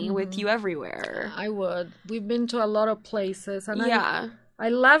take me with you everywhere. I would. We've been to a lot of places, and yeah. I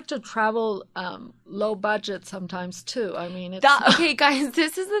love to travel low budget sometimes too. I mean, it's okay, guys,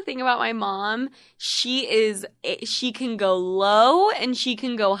 this is the thing about my mom. She can go low and she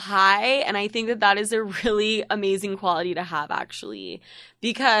can go high, and I think that is a really amazing quality to have, actually,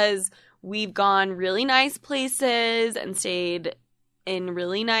 because we've gone really nice places and stayed in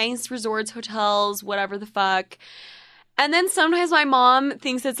really nice resorts, hotels, whatever the fuck. And then sometimes my mom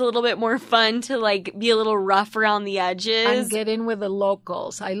thinks it's a little bit more fun to like be a little rough around the edges. And get in with the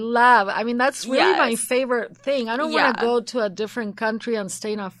locals. That's really my favorite thing. I don't want to go to a different country and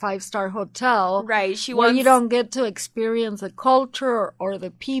stay in a 5-star hotel. Right. Where you don't get to experience the culture or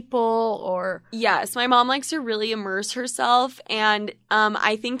the people or... Yes. My mom likes to really immerse herself. And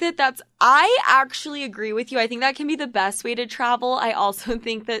I think that that's I actually agree with you. I think that can be the best way to travel. I also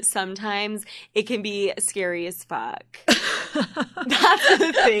think that sometimes it can be scary as fuck. That's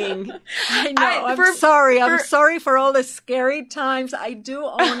the thing. I know. I'm sorry. I'm sorry for all the scary times. I do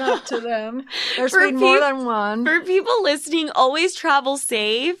own up to them. There's been more than one. For people listening, always travel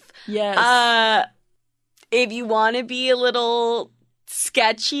safe. Yes. If you want to be a little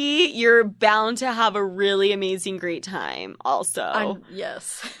sketchy, you're bound to have a really amazing, great time also.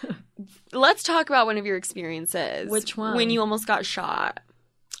 Yes. Let's talk about one of your experiences. Which one? When you almost got shot.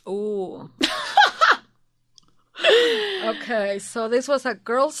 Ooh. Okay, so this was a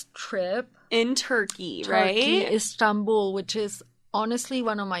girls' trip. In Turkey, right? Istanbul, which is honestly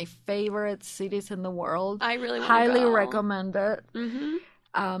one of my favorite cities in the world. I really want to highly go. recommend it.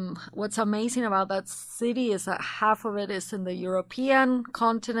 Mm-hmm. What's amazing about that city is that half of it is in the European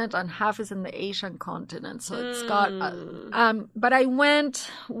continent and half is in the Asian continent. So it's got. But I went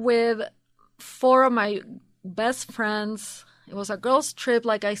with 4 of my best friends. It was a girls' trip,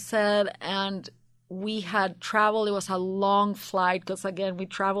 like I said, and we had traveled. It was a long flight because, again, we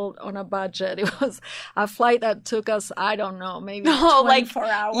traveled on a budget. It was a flight that took us, I don't know, maybe 24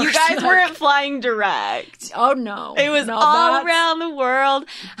 hours. You guys weren't flying direct. Oh, no. It was all around the world.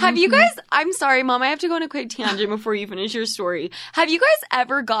 Have you guys, I'm sorry, Mom, I have to go on a quick tangent before you finish your story. Have you guys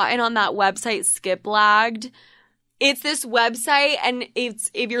ever gotten on that website Skiplagged? It's this website, and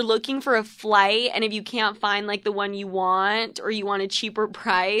it's if you're looking for a flight, and if you can't find like the one you want or you want a cheaper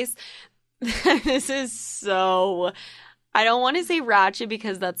price, this is so, I don't want to say ratchet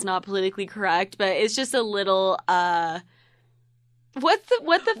because that's not politically correct, but it's just a little, what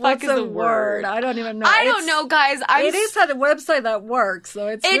the fuck is the word? I don't even know. I don't know, guys. It is a website that works, so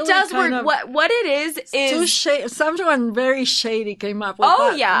it's really does kind work. What it is someone very shady came up with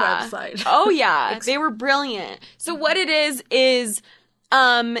that website. Oh yeah, they were brilliant. So what it is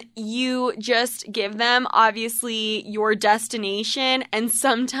you just give them, obviously, your destination, and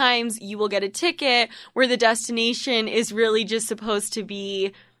sometimes you will get a ticket where the destination is really just supposed to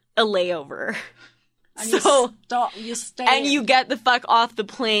be a layover. And you stay. And you get the fuck off the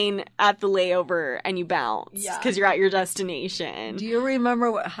plane at the layover and you bounce because you're at your destination. Do you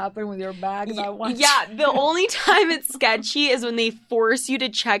remember what happened with your bag that one? Yeah, the only time it's sketchy is when they force you to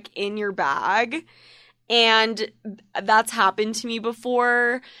check in your bag. And that's happened to me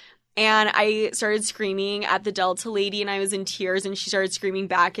before. And I started screaming at the Delta lady, and I was in tears, and she started screaming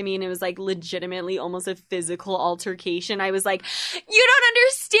back at me, and it was like legitimately almost a physical altercation. I was like, "You don't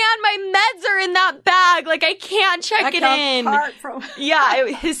understand, my meds are in that bag. Like, I can't check it in." Yeah, it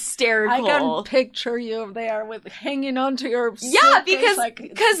was hysterical. I can picture you there with hanging onto your suitcase. Yeah,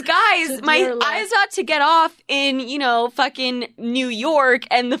 because guys, my I was about to get off in, fucking New York,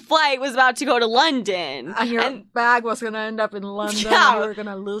 and the flight was about to go to London. And your bag was going to end up in London, and you were going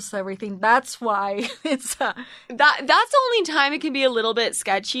to lose everything. That's why it's that's the only time it can be a little bit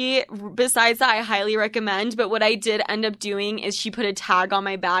sketchy. Besides that, I highly recommend. But what I did end up doing is she put a tag on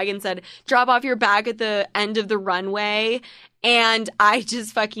my bag and said, "Drop off your bag at the end of the runway." And I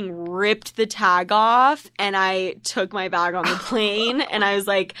just fucking ripped the tag off and I took my bag on the plane and I was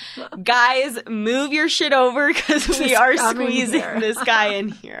like, "Guys, move your shit over because we are squeezing this guy in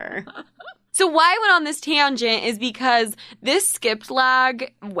here." So why I went on this tangent is because this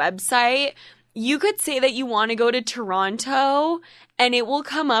Skiplagged website, you could say that you want to go to Toronto and it will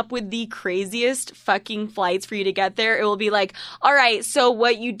come up with the craziest fucking flights for you to get there. It will be like, all right, so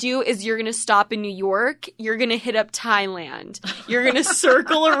what you do is you're going to stop in New York. You're going to hit up Thailand. You're going to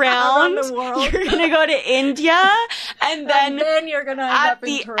circle around the world. You're going to go to India. And then you're going to end up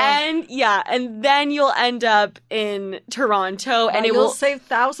in Toronto. And then you'll end up in Toronto. And you'll save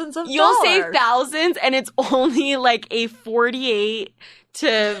thousands of dollars. You'll save thousands, and it's only like a 48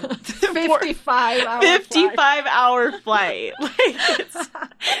 to 55 hour flight. Like, it's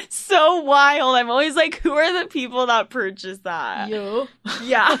so wild. I'm always like, who are the people that purchase that? You.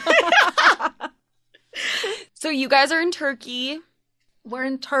 Yeah. So you guys are in Turkey. We're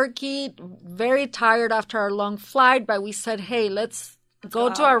in Turkey, very tired after our long flight, but we said, hey, let's go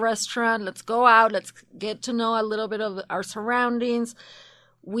to our restaurant. Let's go out. Let's get to know a little bit of our surroundings.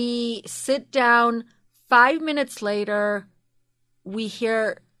 We sit down. 5 minutes later, we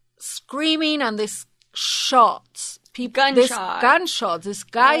hear screaming and these shots. Gunshots. This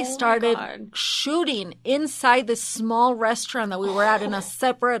guy started shooting inside this small restaurant that we were at in a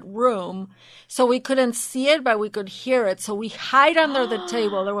separate room. So we couldn't see it, but we could hear it. So we hide under the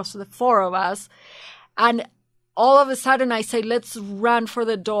table. There was the 4 of us. And all of a sudden I say, let's run for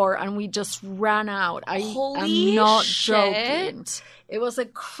the door. And we just ran out. I'm not joking. It was the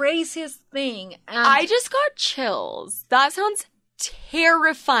craziest thing. And I just got chills. That sounds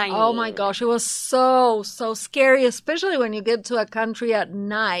terrifying. Oh my gosh, it was so scary, especially when you get to a country at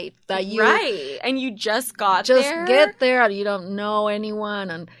night that you right, and you just get there and you don't know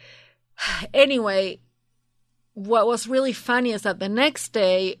anyone. And anyway, what was really funny is that the next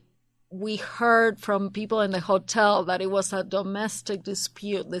day we heard from people in the hotel that it was a domestic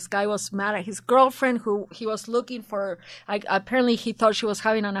dispute. This guy was mad at his girlfriend who he was looking for. Apparently he thought she was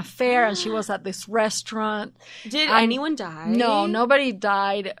having an affair and she was at this restaurant. Did anyone die? No, nobody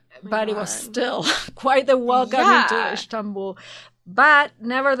died, but it was still quite the welcome into Istanbul. But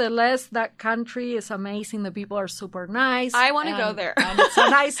nevertheless, that country is amazing. The people are super nice. I want to go there. And it's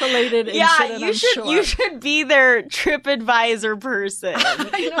an isolated incident, you should be their TripAdvisor person.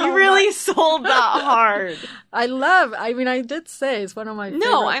 You really sold that hard. I did say it's one of my favorite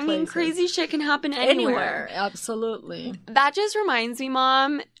places. Crazy shit can happen anywhere. Absolutely. That just reminds me,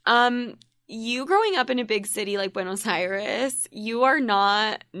 Mom, you growing up in a big city like Buenos Aires, you are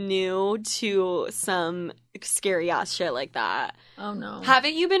not new to some scary ass shit like that. Oh no.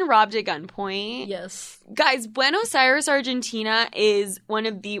 Haven't you been robbed at gunpoint? Yes. Guys, Buenos Aires, Argentina is one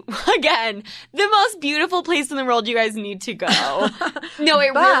of the most beautiful place in the world. You guys need to go. No,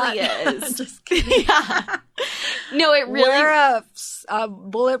 it really is. Just kidding. Yeah. No, it really wear a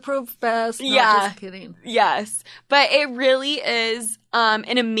bulletproof vest. No, just kidding. Yes. But it really is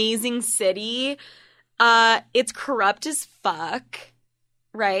an amazing city. It's corrupt as fuck.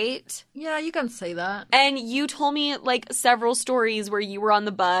 Right? Yeah, you can say that. And you told me several stories where you were on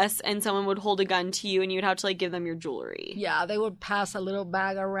the bus and someone would hold a gun to you and you'd have to give them your jewelry. Yeah, they would pass a little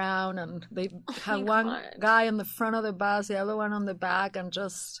bag around and they had one guy in the front of the bus, the other one on the back, and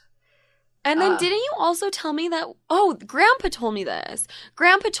just... And then didn't you also tell me that... Oh, Grandpa told me this.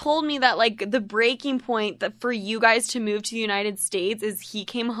 Grandpa told me that, the breaking point that for you guys to move to the United States is he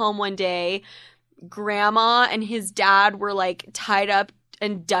came home one day, Grandma and his dad were, tied up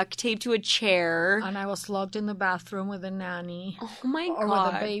and duct taped to a chair. And I was locked in the bathroom with a nanny. Oh, my God. Or with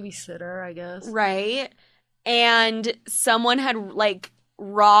a babysitter, I guess. Right. And someone had,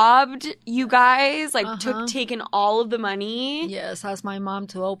 robbed you guys, taken all of the money. Yes, asked my mom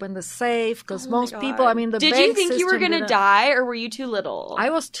to open the safe because most people, Did you think you were going to die or were you too little? I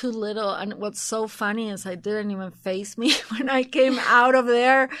was too little. And what's so funny is I didn't even face me when I came out of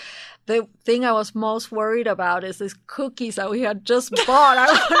there. The thing I was most worried about is these cookies that we had just bought. I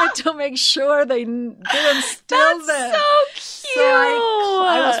wanted to make sure they didn't steal them. That's so cute. So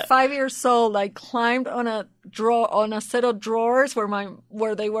I was 5 years old. I climbed on a set of drawers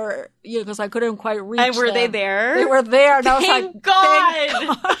where they were, because I couldn't quite reach them. And were they there? They were there. And I was Thank God.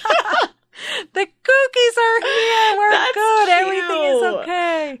 Thank God. The cookies are here. We're good. Cute. Everything is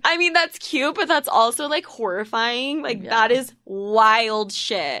okay. That's cute, but that's also horrifying. That is wild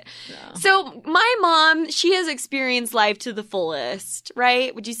shit. Yeah. So my mom, she has experienced life to the fullest,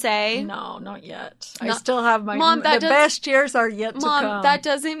 right? Would you say? No, not yet. I still have the best years are yet to come. Mom, that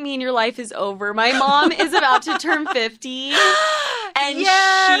doesn't mean your life is over. My mom is about to turn 50 and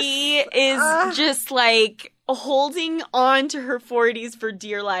she is just holding on to her 40s for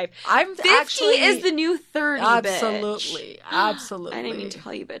dear life. 50 is the new 30, absolutely, bitch. Absolutely. I didn't mean to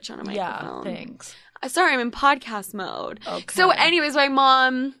call you bitch on a microphone. Yeah, thanks. Sorry, I'm in podcast mode. Okay. So anyways, my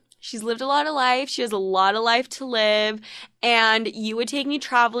mom, she's lived a lot of life. She has a lot of life to live. And you would take me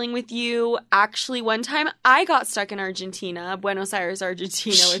traveling with you. Actually, one time I got stuck in Argentina, Buenos Aires,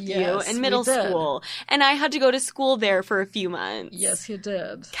 Argentina with you in middle school. And I had to go to school there for a few months. Yes, you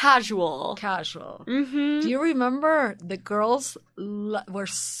did. Casual. Mm-hmm. Do you remember the girls were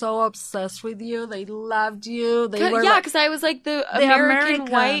so obsessed with you? They loved you. They were because I was the American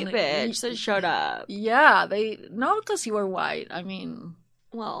white bitch that showed up. Yeah, not because you were white.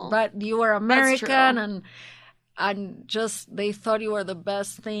 But you were American and just they thought you were the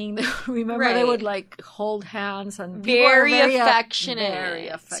best thing. Remember, they would hold hands and very affectionate. Very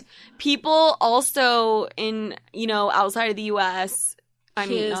affectionate. People also in outside of the U.S.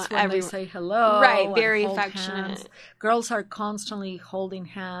 Kiss when they say hello. Right, very affectionate. Hands. Girls are constantly holding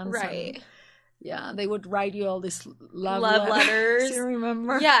hands. Right. Yeah, they would write you all these love letters. Do you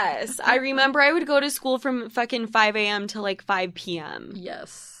remember? Yes, I remember. I would go to school from fucking 5 a.m. to 5 p.m.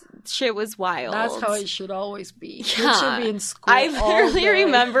 Yes. Shit was wild. That's how it should always be. Yeah. You should be in school. I literally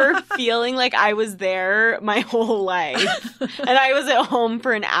remember feeling like I was there my whole life. And I was at home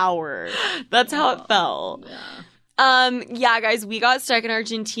for an hour. That's how it felt. Yeah. Guys, we got stuck in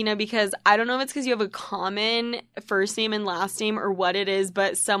Argentina because I don't know if it's because you have a common first name and last name or what it is,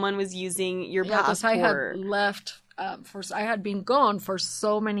 but someone was using your passport. I had left. I had been gone for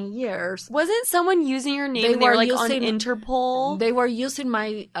so many years. Wasn't someone using your name? They were on Interpol. They were using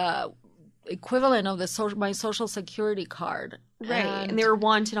my equivalent of my social security card. Right. And they were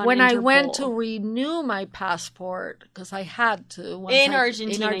wanted on when Interpol. I went to renew my passport, because I had to. In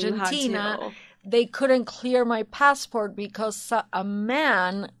Argentina, they couldn't clear my passport because a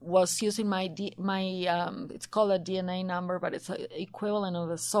man was using my it's called a DNA number, but it's an equivalent of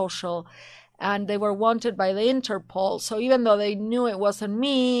a social, and they were wanted by the Interpol. So even though they knew it wasn't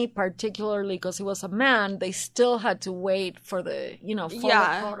me, particularly because it was a man, they still had to wait for the, follow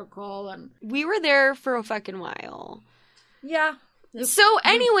the protocol. And we were there for a fucking while. Yeah. So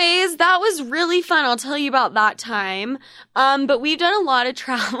anyways, that was really fun. I'll tell you about that time. But we've done a lot of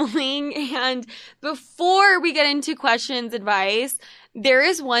traveling, and before we get into questions, advice, there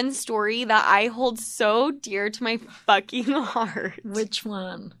is one story that I hold so dear to my fucking heart. Which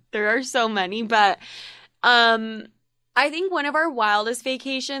one? There are so many, but I think one of our wildest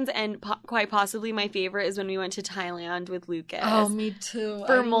vacations, and quite possibly my favorite, is when we went to Thailand with Lucas. Oh, me too.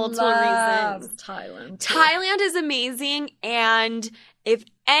 For multiple reasons. Thailand too. Thailand is amazing, and if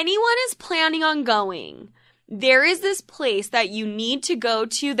anyone is planning on going, there is this place that you need to go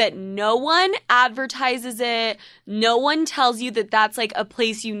to that no one advertises it. No one tells you that that's like a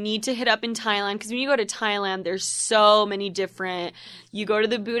place you need to hit up in Thailand. Because when you go to Thailand, there's so many different, you go to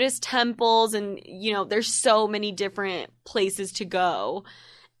the Buddhist temples and, there's so many different places to go.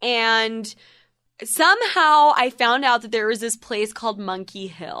 And somehow I found out that there was this place called Monkey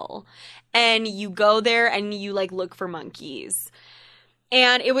Hill. And you go there and you look for monkeys.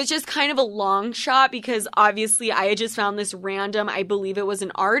 And it was just kind of a long shot because obviously I had just found this random, I believe it was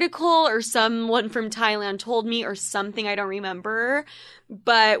an article or someone from Thailand told me or something, I don't remember.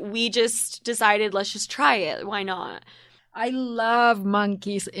 But we just decided, let's just try it. Why not? I love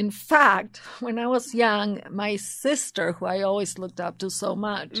monkeys. In fact, when I was young, my sister, who I always looked up to so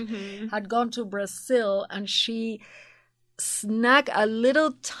much, had gone to Brazil, and she snagged a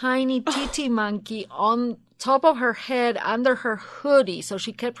little tiny titi monkey on top of her head under her hoodie. So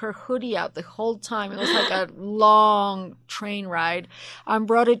she kept her hoodie out the whole time. It was like a long train ride, and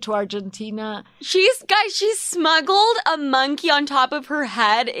brought it to Argentina. She smuggled a monkey on top of her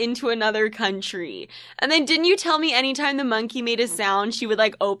head into another country. And then didn't you tell me anytime the monkey made a sound, she would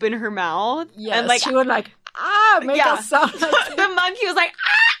open her mouth? Yes, and she would make a sound. The monkey was like,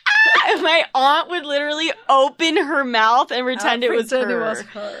 ah! And my aunt would literally open her mouth and pretend it was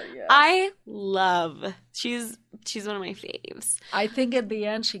her. Yeah. I love. She's one of my faves. I think at the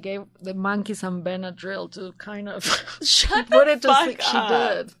end she gave the monkey some Benadryl to kind of put it to sleep. She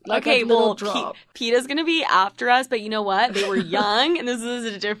did. Okay, well, PETA's gonna be after us, but you know what? They were young, and this is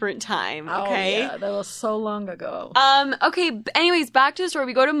a different time. Okay, oh, yeah, that was so long ago. Okay. Anyways, back to the story.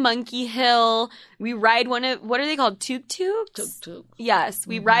 We go to Monkey Hill. We ride one of, what are they called? Tuk-tuks? Tuk-tuk. Yes,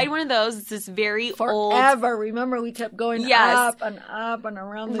 we ride one of those. It's this very old. Forever. Remember, we kept going up and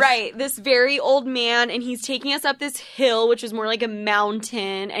around. Right. This very old man, and he's taking us up this hill, which is more like a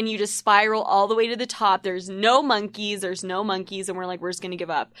mountain, and you just spiral all the way to the top. There's no monkeys. And we're like, we're just going to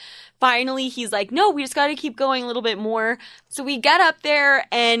give up. Finally, he's like, no, we just got to keep going a little bit more. So we get up there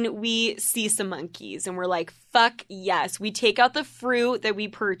and we see some monkeys, and we're like, fuck yes. We take out the fruit that we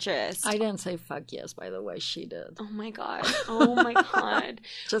purchased. I didn't say fuck yes, by the way. She did. Oh my God. Oh my God.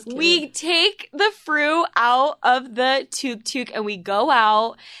 Just kidding. We take the fruit out of the tuk-tuk and we go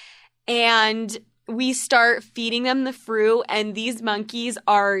out and we start feeding them the fruit, and these monkeys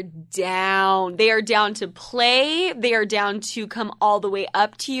are down. They are down to play. They are down to come all the way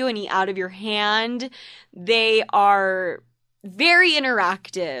up to you and eat out of your hand. They are very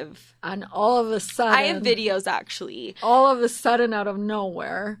interactive. And all of a sudden, I have videos actually. All of a sudden, out of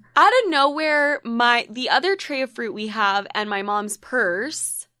nowhere, the other tray of fruit we have and my mom's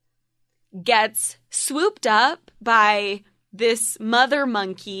purse gets swooped up by this mother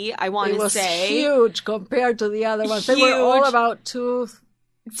monkey, I want to say. It was huge compared to the other ones. They were all about 2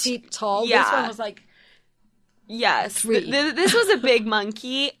 feet tall. Yeah. This one was like... Yes. 3. This was a big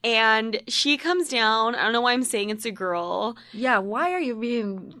monkey, and she comes down. I don't know why I'm saying it's a girl. Yeah, why are you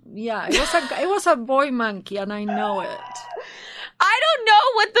being... Yeah, it was a boy monkey, and I know it. I don't know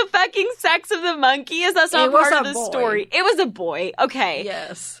what the fucking sex of the monkey is. That's not part of the story. It was a boy. Okay.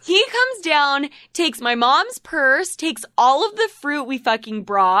 Yes. He comes down, takes my mom's purse, takes all of the fruit we fucking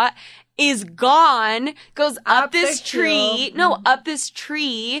brought, is gone, goes up this tree. Up this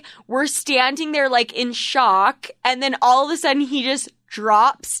tree. We're standing there in shock. And then all of a sudden he just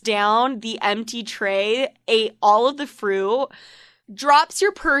drops down the empty tray, ate all of the fruit, drops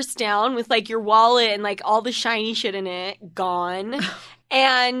your purse down with your wallet and all the shiny shit in it gone.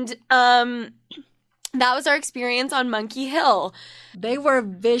 And that was our experience on Monkey Hill. They were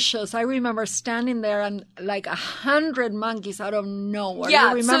vicious. I remember standing there and like 100 monkeys out of nowhere. Yeah,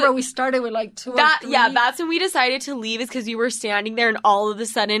 you remember so we started with like 2 or 3? Yeah, that's when we decided to leave, is because we were standing there and all of a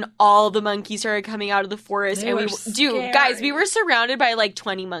sudden all the monkeys started coming out of the forest. They were scary. Guys, we were surrounded by like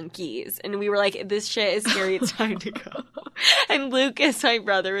 20 monkeys and we were like, this shit is scary, it's time to go. And Lucas, my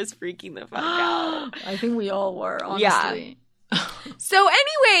brother, was freaking the fuck out. I think we all were, honestly. Yeah. So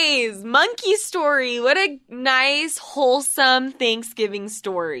anyways, monkey story. What a nice, wholesome Thanksgiving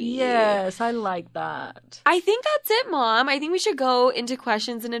story. Yes, I like that. I think that's it, Mom. I think we should go into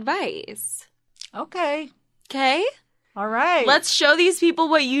questions and advice. Okay. Okay? All right. Let's show these people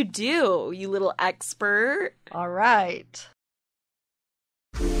what you do, you little expert. All right.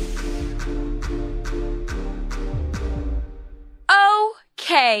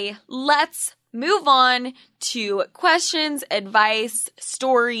 Okay, let's move on to questions, advice,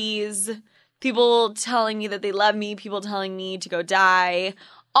 stories, people telling me that they love me, people telling me to go die,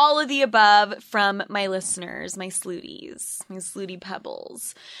 all of the above from my listeners, my slooties, my slooty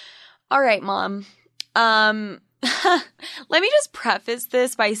pebbles. All right, Mom. Let me just preface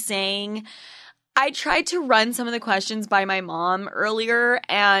this by saying I tried to run some of the questions by my mom earlier,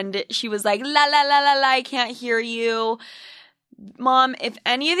 and she was like, la, la, la, la, la, I can't hear you. Mom, if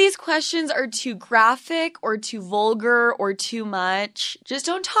any of these questions are too graphic or too vulgar or too much, just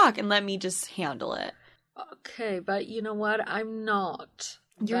don't talk and let me just handle it. Okay, but you know what? I'm not.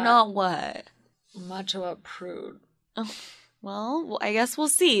 You're not what? Much of a prude. Oh, well, I guess we'll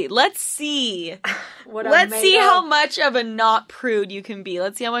see. Let's see. Let's see how much of a not prude you can be.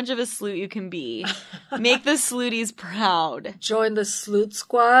 Let's see how much of a sloot you can be. Make the slooties proud. Join the sloot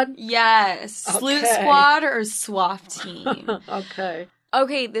squad? Yes. Okay. Sloot squad or SWAF team. Okay.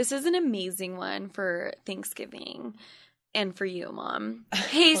 Okay, this is an amazing one for Thanksgiving. And for you, Mom.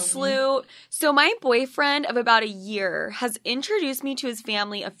 Hey, Sloot. So my boyfriend of about a year has introduced me to his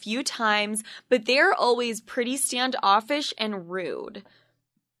family a few times, but they're always pretty standoffish and rude.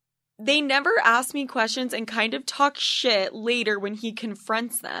 They never ask me questions and kind of talk shit later when he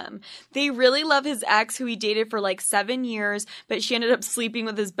confronts them. They really love his ex, who he dated for like 7 years, but she ended up sleeping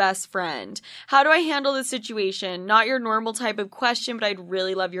with his best friend. How do I handle this situation? Not your normal type of question, but I'd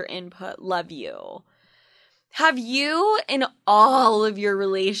really love your input. Love you. Have you, in all of your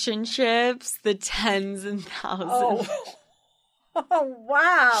relationships, the tens and thousands, Oh,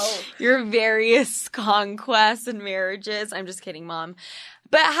 wow, your various conquests and marriages, I'm just kidding, Mom,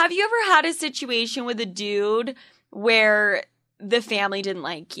 but have you ever had a situation with a dude where the family didn't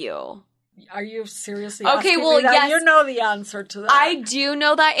like you? Are you seriously okay, asking well, me that? yes. You know the answer to that. I do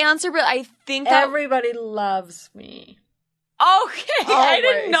know that answer, but I think that everybody loves me. Okay, always. I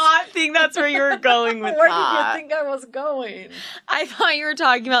did not think that's where you were going with Where that. did you think I was going? I thought you were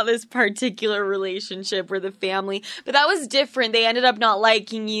talking about this particular relationship where the family, but that was different. They ended up not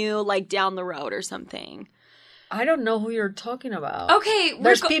liking you, like, down the road or something. I don't know who you're talking about. Okay,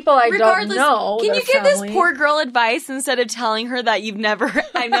 there's people I don't know. Can you give this poor girl advice instead of telling her that I've never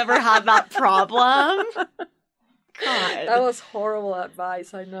had that problem? God, that was horrible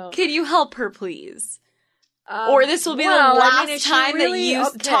advice. I know. Can you help her, please? Or this will be the last time that you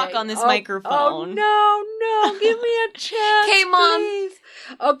talk on this microphone. Oh, no. Give me a chance. Okay, Mom. Please.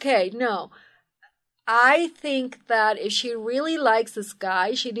 Okay, no. I think that if she really likes this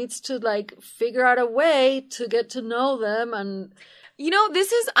guy, she needs to, like, figure out a way to get to know them. And you know,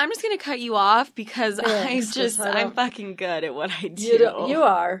 I'm just going to cut you off because I'm fucking good at what I do. You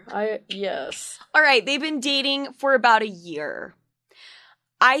are. Yes. All right. They've been dating for about a year.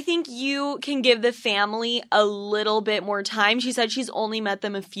 I think you can give the family a little bit more time. She said she's only met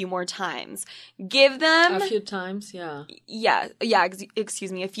them a few more times. Give them... A few times, yeah. Yeah,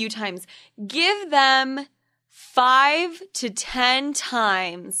 excuse me, a few times. Give them 5 to 10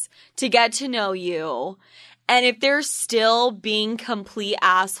 times to get to know you. And if they're still being complete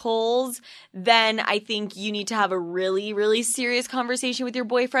assholes, then I think you need to have a really, really serious conversation with your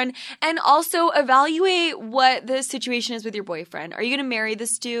boyfriend and also evaluate what the situation is with your boyfriend. Are you going to marry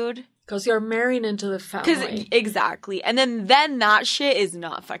this dude? Because you're marrying into the family. Exactly. And then that shit is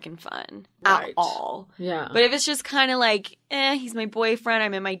not fucking fun at all. Yeah. But if it's just kind of like, he's my boyfriend,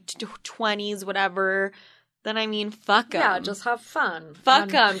 I'm in my 20s, whatever, then I mean, fuck him. Yeah, just have fun. Fuck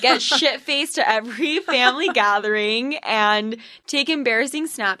him. Get shit-faced to every family gathering and take embarrassing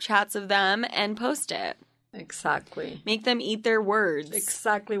Snapchats of them and post it. Exactly. Make them eat their words.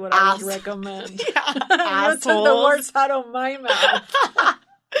 Exactly what I would recommend. Yeah, you took the words out of my mouth.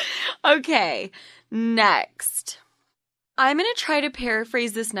 Okay, next. I'm going to try to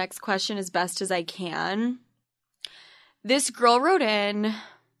paraphrase this next question as best as I can. This girl wrote in,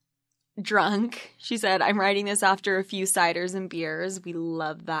 drunk. She said, I'm writing this after a few ciders and beers. We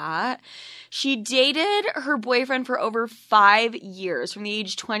love that. She dated her boyfriend for over 5 years, from the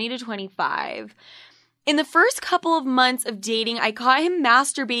age 20 to 25. In the first couple of months of dating, I caught him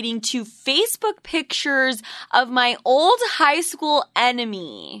masturbating to Facebook pictures of my old high school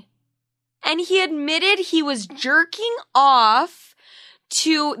enemy. And he admitted he was jerking off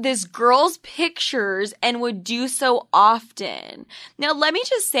to this girl's pictures and would do so often. Now, let me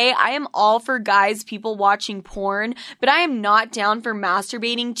just say, I am all for people watching porn, but I am not down for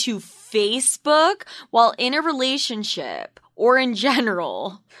masturbating to Facebook while in a relationship or in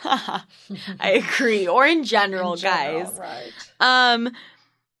general. I agree. Or in general, guys. Right.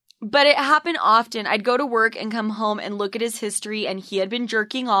 But it happened often. I'd go to work and come home and look at his history, and he had been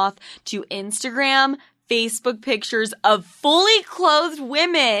jerking off to Instagram, Facebook pictures of fully clothed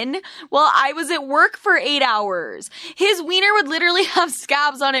women while I was at work for 8 hours. His wiener would literally have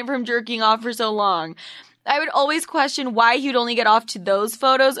scabs on it from jerking off for so long. I would always question why he would only get off to those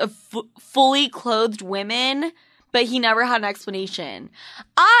photos of fully clothed women, but he never had an explanation.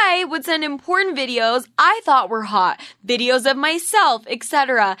 I would send important videos I thought were hot, videos of myself,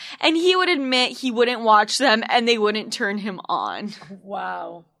 etc., and he would admit he wouldn't watch them and they wouldn't turn him on.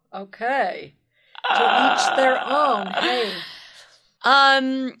 Wow. Okay. To each their own. Hey.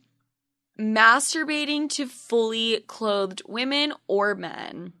 Masturbating to fully clothed women or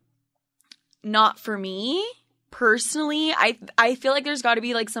men. Not for me. Personally, I feel like there's got to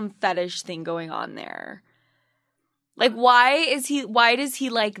be like some fetish thing going on there. Like, why does he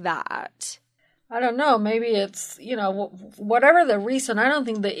like that? I don't know. Maybe it's, whatever the reason. I don't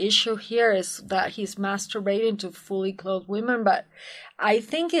think the issue here is that he's masturbating to fully clothed women, but I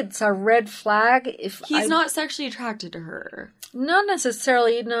think it's a red flag if he's not sexually attracted to her. Not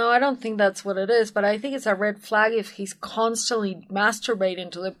necessarily. No, I don't think that's what it is, but I think it's a red flag if he's constantly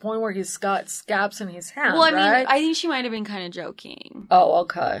masturbating to the point where he's got scabs in his hand. Well, I right? mean, I think she might have been kind of joking. Oh,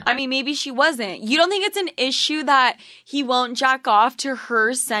 okay. I mean, maybe she wasn't. You don't think it's an issue that he won't jack off to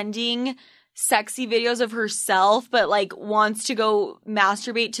her sending sexy videos of herself, but like wants to go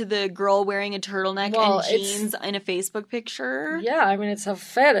masturbate to the girl wearing a turtleneck and jeans in a Facebook picture? Yeah, I mean, it's a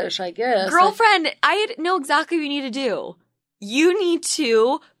fetish, I guess. Girlfriend, I know exactly what you need to do. You need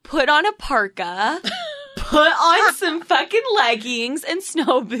to put on a parka, put on some fucking leggings and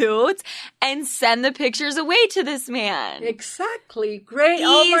snow boots, and send the pictures away to this man. Exactly. Great. Easy.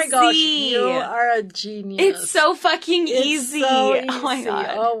 Oh my gosh, you are a genius. It's so fucking easy. So easy. Oh my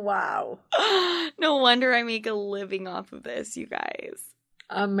God. Oh wow. No wonder I make a living off of this, you guys.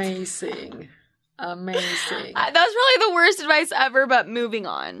 Amazing. Amazing. That was probably the worst advice ever, but moving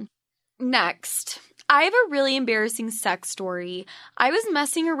on. Next. I have a really embarrassing sex story. I was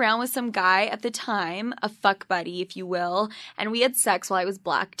messing around with some guy at the time, a fuck buddy, if you will, and we had sex while I was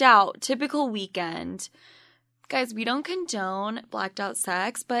blacked out. Typical weekend. Guys, we don't condone blacked out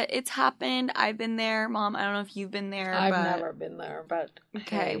sex, but it's happened. I've been there. Mom, I don't know if you've been there. I've never been there, but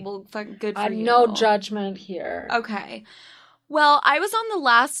okay, well, good for you. No judgment here. Okay. Well, I was on the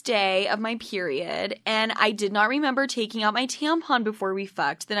last day of my period, and I did not remember taking out my tampon before we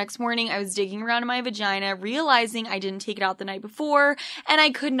fucked. The next morning, I was digging around in my vagina, realizing I didn't take it out the night before, and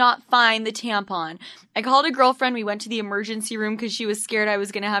I could not find the tampon. I called a girlfriend. We went to the emergency room because she was scared I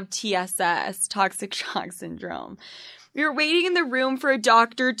was going to have TSS, toxic shock syndrome. We were waiting in the room for a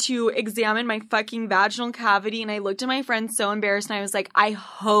doctor to examine my fucking vaginal cavity, and I looked at my friend so embarrassed, and I was like, I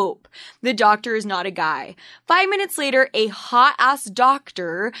hope the doctor is not a guy. 5 minutes later, a hot-ass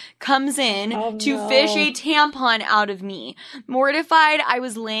doctor comes in to fish a tampon out of me. Mortified, I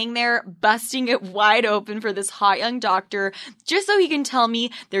was laying there, busting it wide open for this hot young doctor, just so he can tell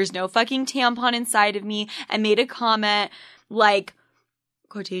me there's no fucking tampon inside of me, and made a comment like,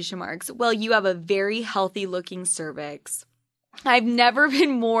 quotation marks, well, you have a very healthy looking cervix. I've never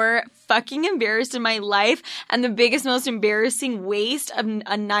been more fucking embarrassed in my life, and the biggest, most embarrassing waste of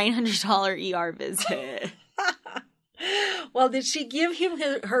a $900 ER visit. Well, did she give him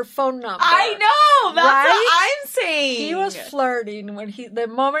her phone number? I know! That's what I'm saying! He was flirting the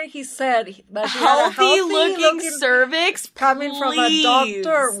moment he said that he healthy had a looking cervix coming from a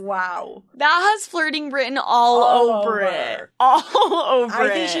doctor. Wow. That has flirting written all over it. All over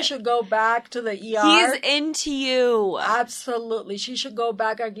it. I think she should go back to the ER. He's into you. Absolutely. She should go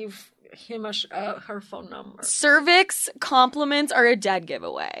back and give him her phone number. Cervix compliments are a dead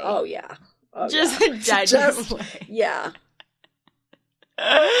giveaway. Oh, yeah. Oh, just a dead giveaway. Yeah.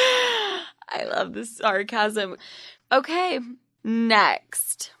 I love the sarcasm. Okay,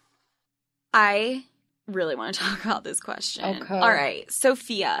 next. I really want to talk about this question. Okay. All right.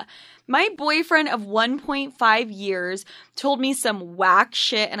 Sophia, my boyfriend of 1.5 years told me some whack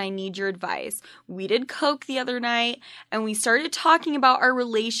shit and I need your advice. We did coke the other night and we started talking about our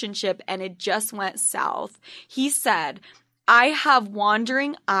relationship and it just went south. He said, I have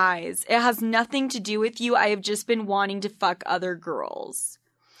wandering eyes. It has nothing to do with you. I have just been wanting to fuck other girls.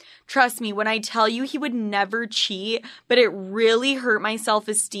 Trust me when I tell you he would never cheat, but it really hurt my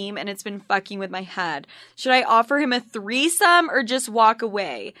self-esteem and it's been fucking with my head. Should I offer him a threesome or just walk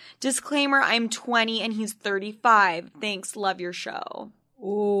away? Disclaimer, I'm 20 and he's 35. Thanks, love your show.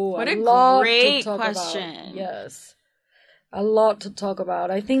 Ooh, What a a lot great to talk question. about. Yes. A lot to talk about.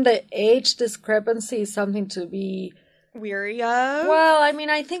 I think the age discrepancy is something to be... Weary of? Well, I mean,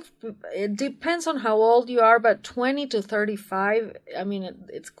 I think it depends on how old you are, but 20 to 35, I mean,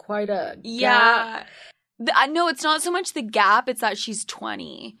 it's quite a gap. Yeah. No, it's not so much the gap, it's that she's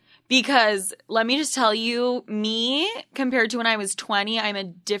 20. Because let me just tell you, me, compared to when I was 20, I'm a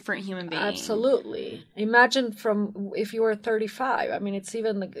different human being. Absolutely. Imagine from if you were 35. I mean,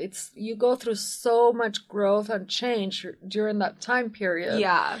 you go through so much growth and change during that time period.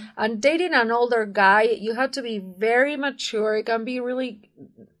 Yeah. And dating an older guy, you have to be very mature. It can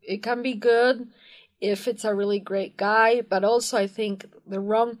be good if it's a really great guy, but also I think the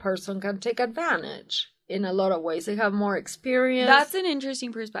wrong person can take advantage. In a lot of ways. They have more experience. That's an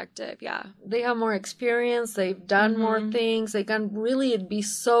interesting perspective, yeah. They have more experience. They've done more things. They can really, it'd be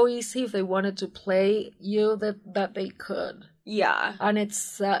so easy if they wanted to play you that they could. Yeah. And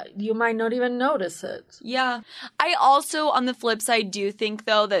it's, you might not even notice it. Yeah. I also, on the flip side, do think,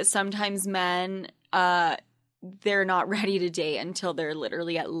 though, that sometimes men, they're not ready to date until they're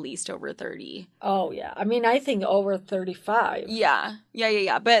literally at least over 30. Oh, yeah. I mean, I think over 35. Yeah.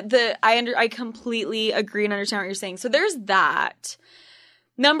 But I completely agree and understand what you're saying. So there's that.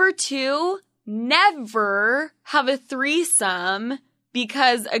 Number 2, never have a threesome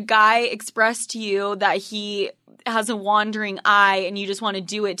because a guy expressed to you that he has a wandering eye and you just want to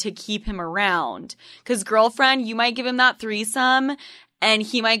do it to keep him around. Because girlfriend, you might give him that threesome and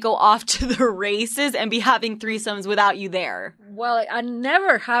he might go off to the races and be having threesomes without you there. Well, I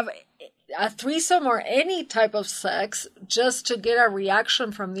never have a threesome or any type of sex just to get a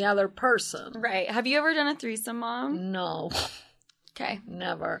reaction from the other person. Right. Have you ever done a threesome, Mom? No. Okay.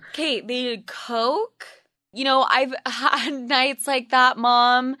 Never. Okay, they did coke. You know, I've had nights like that,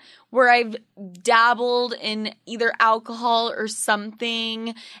 Mom, where I've dabbled in either alcohol or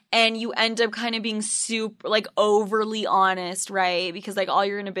something, and you end up kind of being super, like, overly honest, right? Because, like, all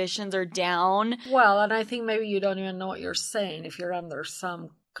your inhibitions are down. Well, and I think maybe you don't even know what you're saying if you're under some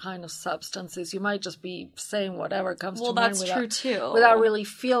kind of substances. You might just be saying whatever comes to mind. Well, that's true, too. Without really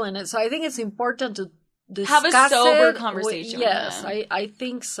feeling it. So I think it's important to discuss have a sober it. conversation. Yes, with him. I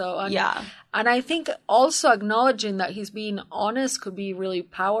think so. And, yeah. And I think also acknowledging that he's being honest could be really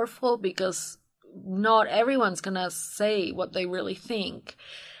powerful because not everyone's going to say what they really think.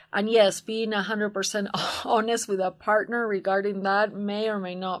 And yes, being 100% honest with a partner regarding that may or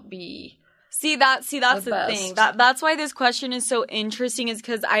may not be. See, that's the thing. That's why this question is so interesting, is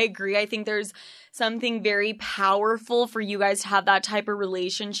because I agree. I think there's something very powerful for you guys to have that type of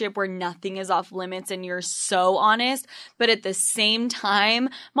relationship where nothing is off limits and you're so honest. But at the same time,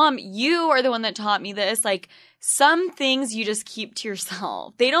 Mom, you are the one that taught me this. Like, some things you just keep to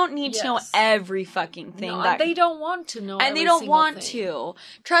yourself. They don't need to know every fucking thing. No, they don't want to know. And they don't want to.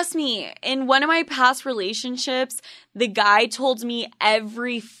 Trust me, in one of my past relationships, the guy told me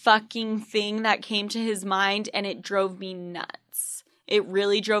every fucking thing that came to his mind, and it drove me nuts. It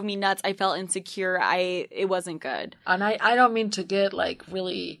really drove me nuts. I felt insecure. It wasn't good. And I don't mean to get like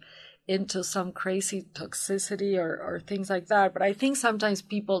really into some crazy toxicity or things like that, but I think sometimes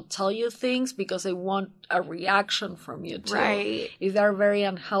people tell you things because they want a reaction from you too. Right. If they're very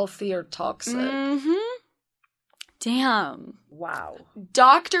unhealthy or toxic. Mm-hmm. Damn. Wow.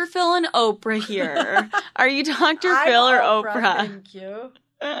 Dr. Phil and Oprah here. Are you Dr. Phil or Oprah? Thank you.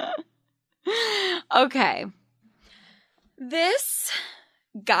 Okay. This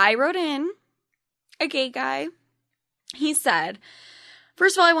guy wrote in, a gay guy. He said,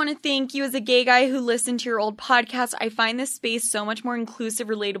 first of all, I want to thank you as a gay guy who listened to your old podcast. I find this space so much more inclusive,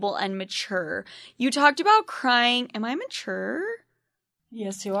 relatable, and mature. You talked about crying. Am I mature?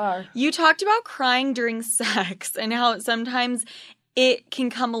 Yes, you are. You talked about crying during sex and how sometimes it can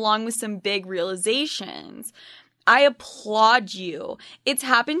come along with some big realizations. I applaud you. It's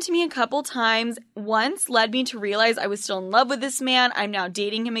happened to me a couple times. Once led me to realize I was still in love with this man. I'm now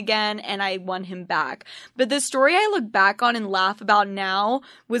dating him again, and I won him back. But the story I look back on and laugh about now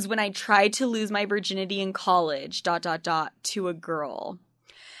was when I tried to lose my virginity in college, ... to a girl.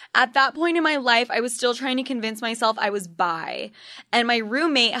 At that point in my life, I was still trying to convince myself I was bi. And my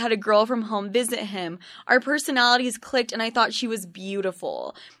roommate had a girl from home visit him. Our personalities clicked and I thought she was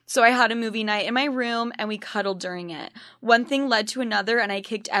beautiful. So I had a movie night in my room and we cuddled during it. One thing led to another and I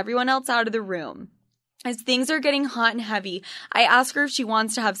kicked everyone else out of the room. As things are getting hot and heavy, I ask her if she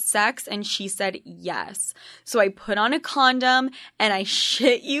wants to have sex, and she said yes. So I put on a condom, and I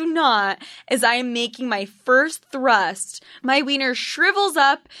shit you not, as I am making my first thrust, my wiener shrivels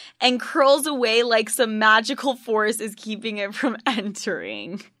up and curls away like some magical force is keeping it from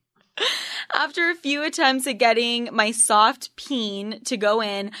entering. After a few attempts at getting my soft peen to go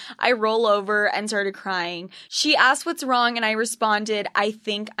in, I roll over and started crying. She asked what's wrong, and I responded, I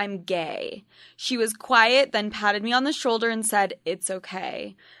think I'm gay. She was quiet, then patted me on the shoulder and said, it's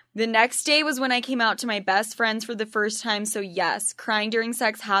okay. The next day was when I came out to my best friends for the first time, so yes, crying during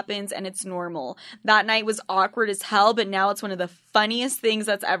sex happens and it's normal. That night was awkward as hell, but now it's one of the funniest things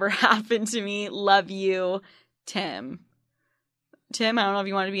that's ever happened to me. Love you, Tim. Tim, I don't know if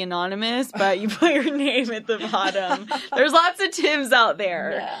you want to be anonymous, but you put your name at the bottom. There's lots of Tims out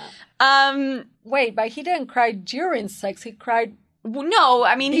there. Yeah. Wait, but he didn't cry during sex. He cried. No,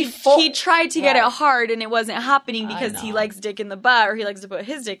 I mean, he tried to get it hard and it wasn't happening because he likes dick in the butt, or he likes to put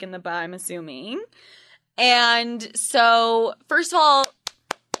his dick in the butt, I'm assuming. And so, first of all,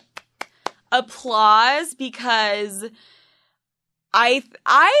 applause, because I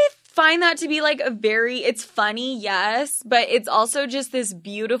find that to be like it's funny, yes, but it's also just this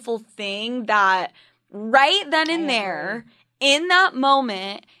beautiful thing that right then and there, in that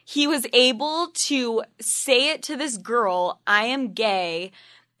moment, he was able to say it to this girl, I am gay,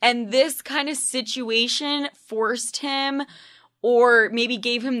 and this kind of situation forced him, or maybe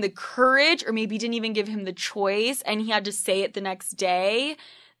gave him the courage, or maybe didn't even give him the choice, and he had to say it the next day.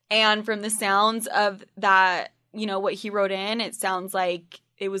 And from the sounds of that, you know, what he wrote in, it sounds like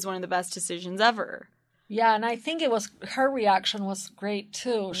it was one of the best decisions ever. Yeah, and I think her reaction was great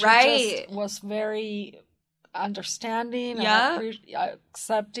too. She just was very understanding and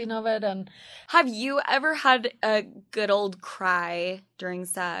accepting of it. And have you ever had a good old cry during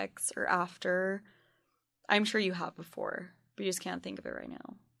sex or after? I'm sure you have before, but you just can't think of it right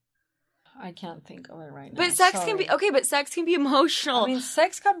now. I can't think of it right now. But sex can be emotional. I mean,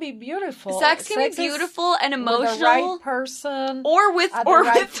 sex can be beautiful. Sex can be beautiful and emotional. With the right person. Or with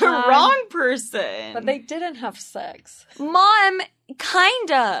the wrong person. But they didn't have sex. Mom,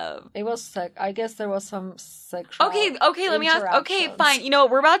 kind of. It was sex. I guess there was some sexual Okay, let me ask. Okay, fine. You know,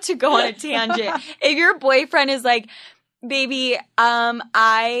 we're about to go on a tangent. If your boyfriend is like, baby,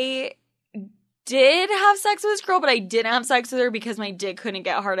 I did have sex with this girl, but I didn't have sex with her because my dick couldn't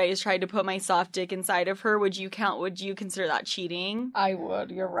get hard. I just tried to put my soft dick inside of her. Would you consider that cheating? I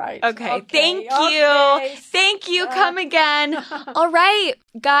would. You're right. Okay. Thank you. Thank you. Come again. All right,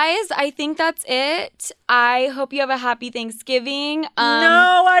 guys, I think that's it. I hope you have a happy Thanksgiving. No,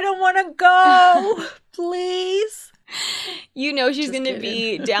 I don't want to go. Please. You know she's going to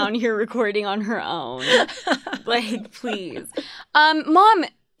be down here recording on her own. Like, please. Mom,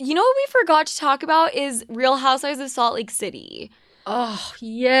 you know what we forgot to talk about is Real Housewives of Salt Lake City. Oh,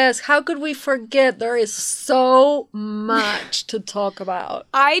 yes. How could we forget? There is so much to talk about.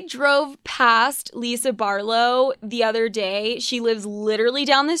 I drove past Lisa Barlow the other day. She lives literally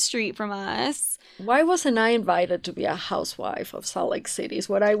down the street from us. Why wasn't I invited to be a housewife of Salt Lake City is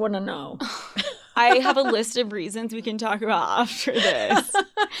what I want to know. I have a list of reasons we can talk about after this.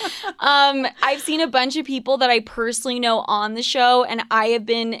 I've seen a bunch of people that I personally know on the show, and I have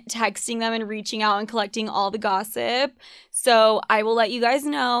been texting them and reaching out and collecting all the gossip. So I will let you guys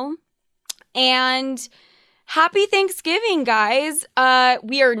know. And happy Thanksgiving, guys.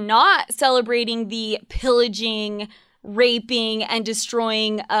 We are not celebrating the pillaging, raping, and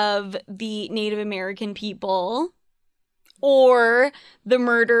destroying of the Native American people. Or the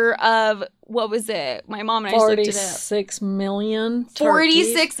murder of, what was it? My mom and I just looked it up. 46 million turkeys.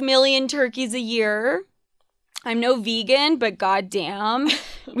 46 million turkeys a year. I'm no vegan, but goddamn,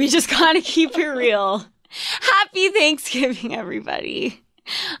 we just gotta keep it real. Happy Thanksgiving, everybody.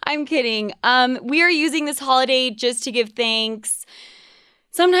 I'm kidding. We are using this holiday just to give thanks.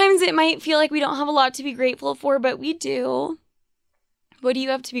 Sometimes it might feel like we don't have a lot to be grateful for, but we do. What do you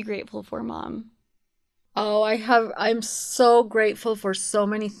have to be grateful for, Mom? Oh, I'm so grateful for so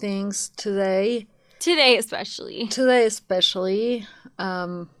many things today. Today especially.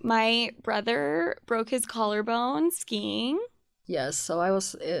 My brother broke his collarbone skiing. Yes, so I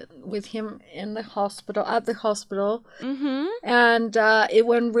was with him at the hospital. Mm-hmm. And it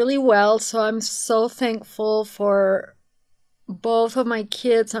went really well, so I'm so thankful for both of my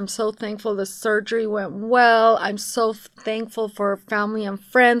kids. I'm so thankful the surgery went well. I'm so thankful for family and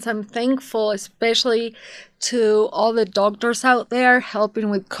friends. I'm thankful especially to all the doctors out there helping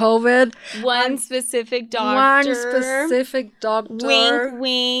with COVID. One specific doctor. Wink,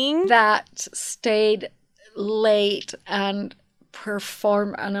 wink. That stayed late and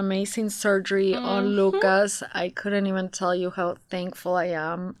performed an amazing surgery on Lucas. I couldn't even tell you how thankful I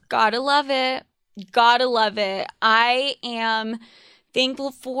am. Gotta love it. Gotta love it. I am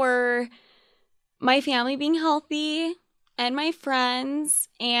thankful for my family being healthy and my friends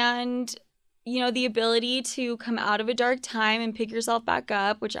and, you know, the ability to come out of a dark time and pick yourself back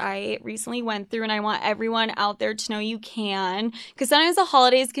up, which I recently went through. And I want everyone out there to know you can, because sometimes the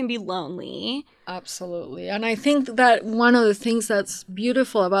holidays can be lonely. Absolutely. And I think that one of the things that's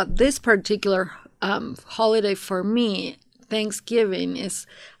beautiful about this particular holiday for me, Thanksgiving, is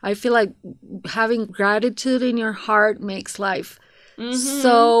I feel like having gratitude in your heart makes life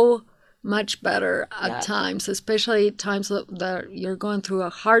so much better at times, especially times that you're going through a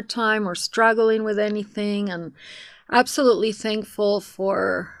hard time or struggling with anything. And absolutely thankful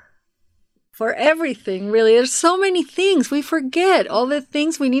for everything, really. There's so many things we forget, all the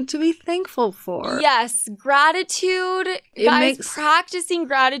things we need to be thankful for. Yes, gratitude. Practicing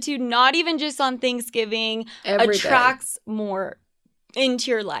gratitude, not even just on Thanksgiving, attracts more into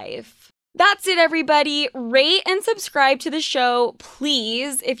your life. That's it, everybody. Rate and subscribe to the show,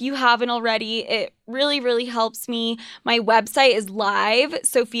 please, if you haven't already. It really, really helps me. My website is live,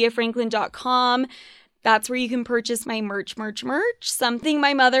 sophiafranklin.com. That's where you can purchase my merch, something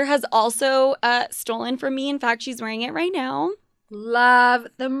my mother has also stolen from me. In fact, she's wearing it right now. Love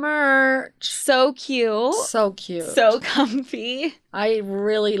the merch. So cute. So cute. So comfy. I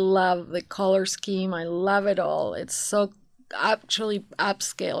really love the color scheme. I love it all. It's so actually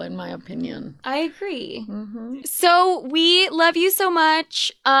upscale, in my opinion. I agree. So we love you so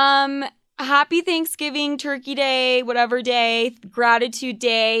much. Happy Thanksgiving, Turkey Day, whatever day, Gratitude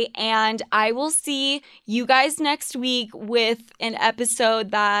Day, and I will see you guys next week with an episode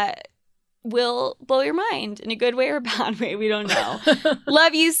that will blow your mind in a good way or a bad way. We don't know.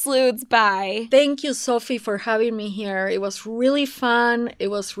 Love you, sleuths. Bye. Thank you, Sophie, for having me here. It was really fun. It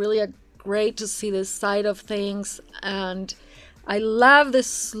was really great to see this side of things, and I love the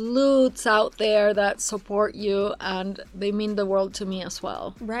sleuths out there that support you, and they mean the world to me as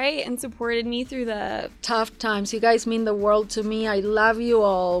well. Right, and supported me through the tough times. You guys mean the world to me. I love you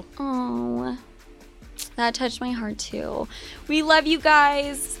all. Oh, that touched my heart too. We love you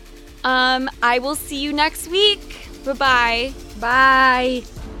guys. I will see you next week. Bye-bye. Bye.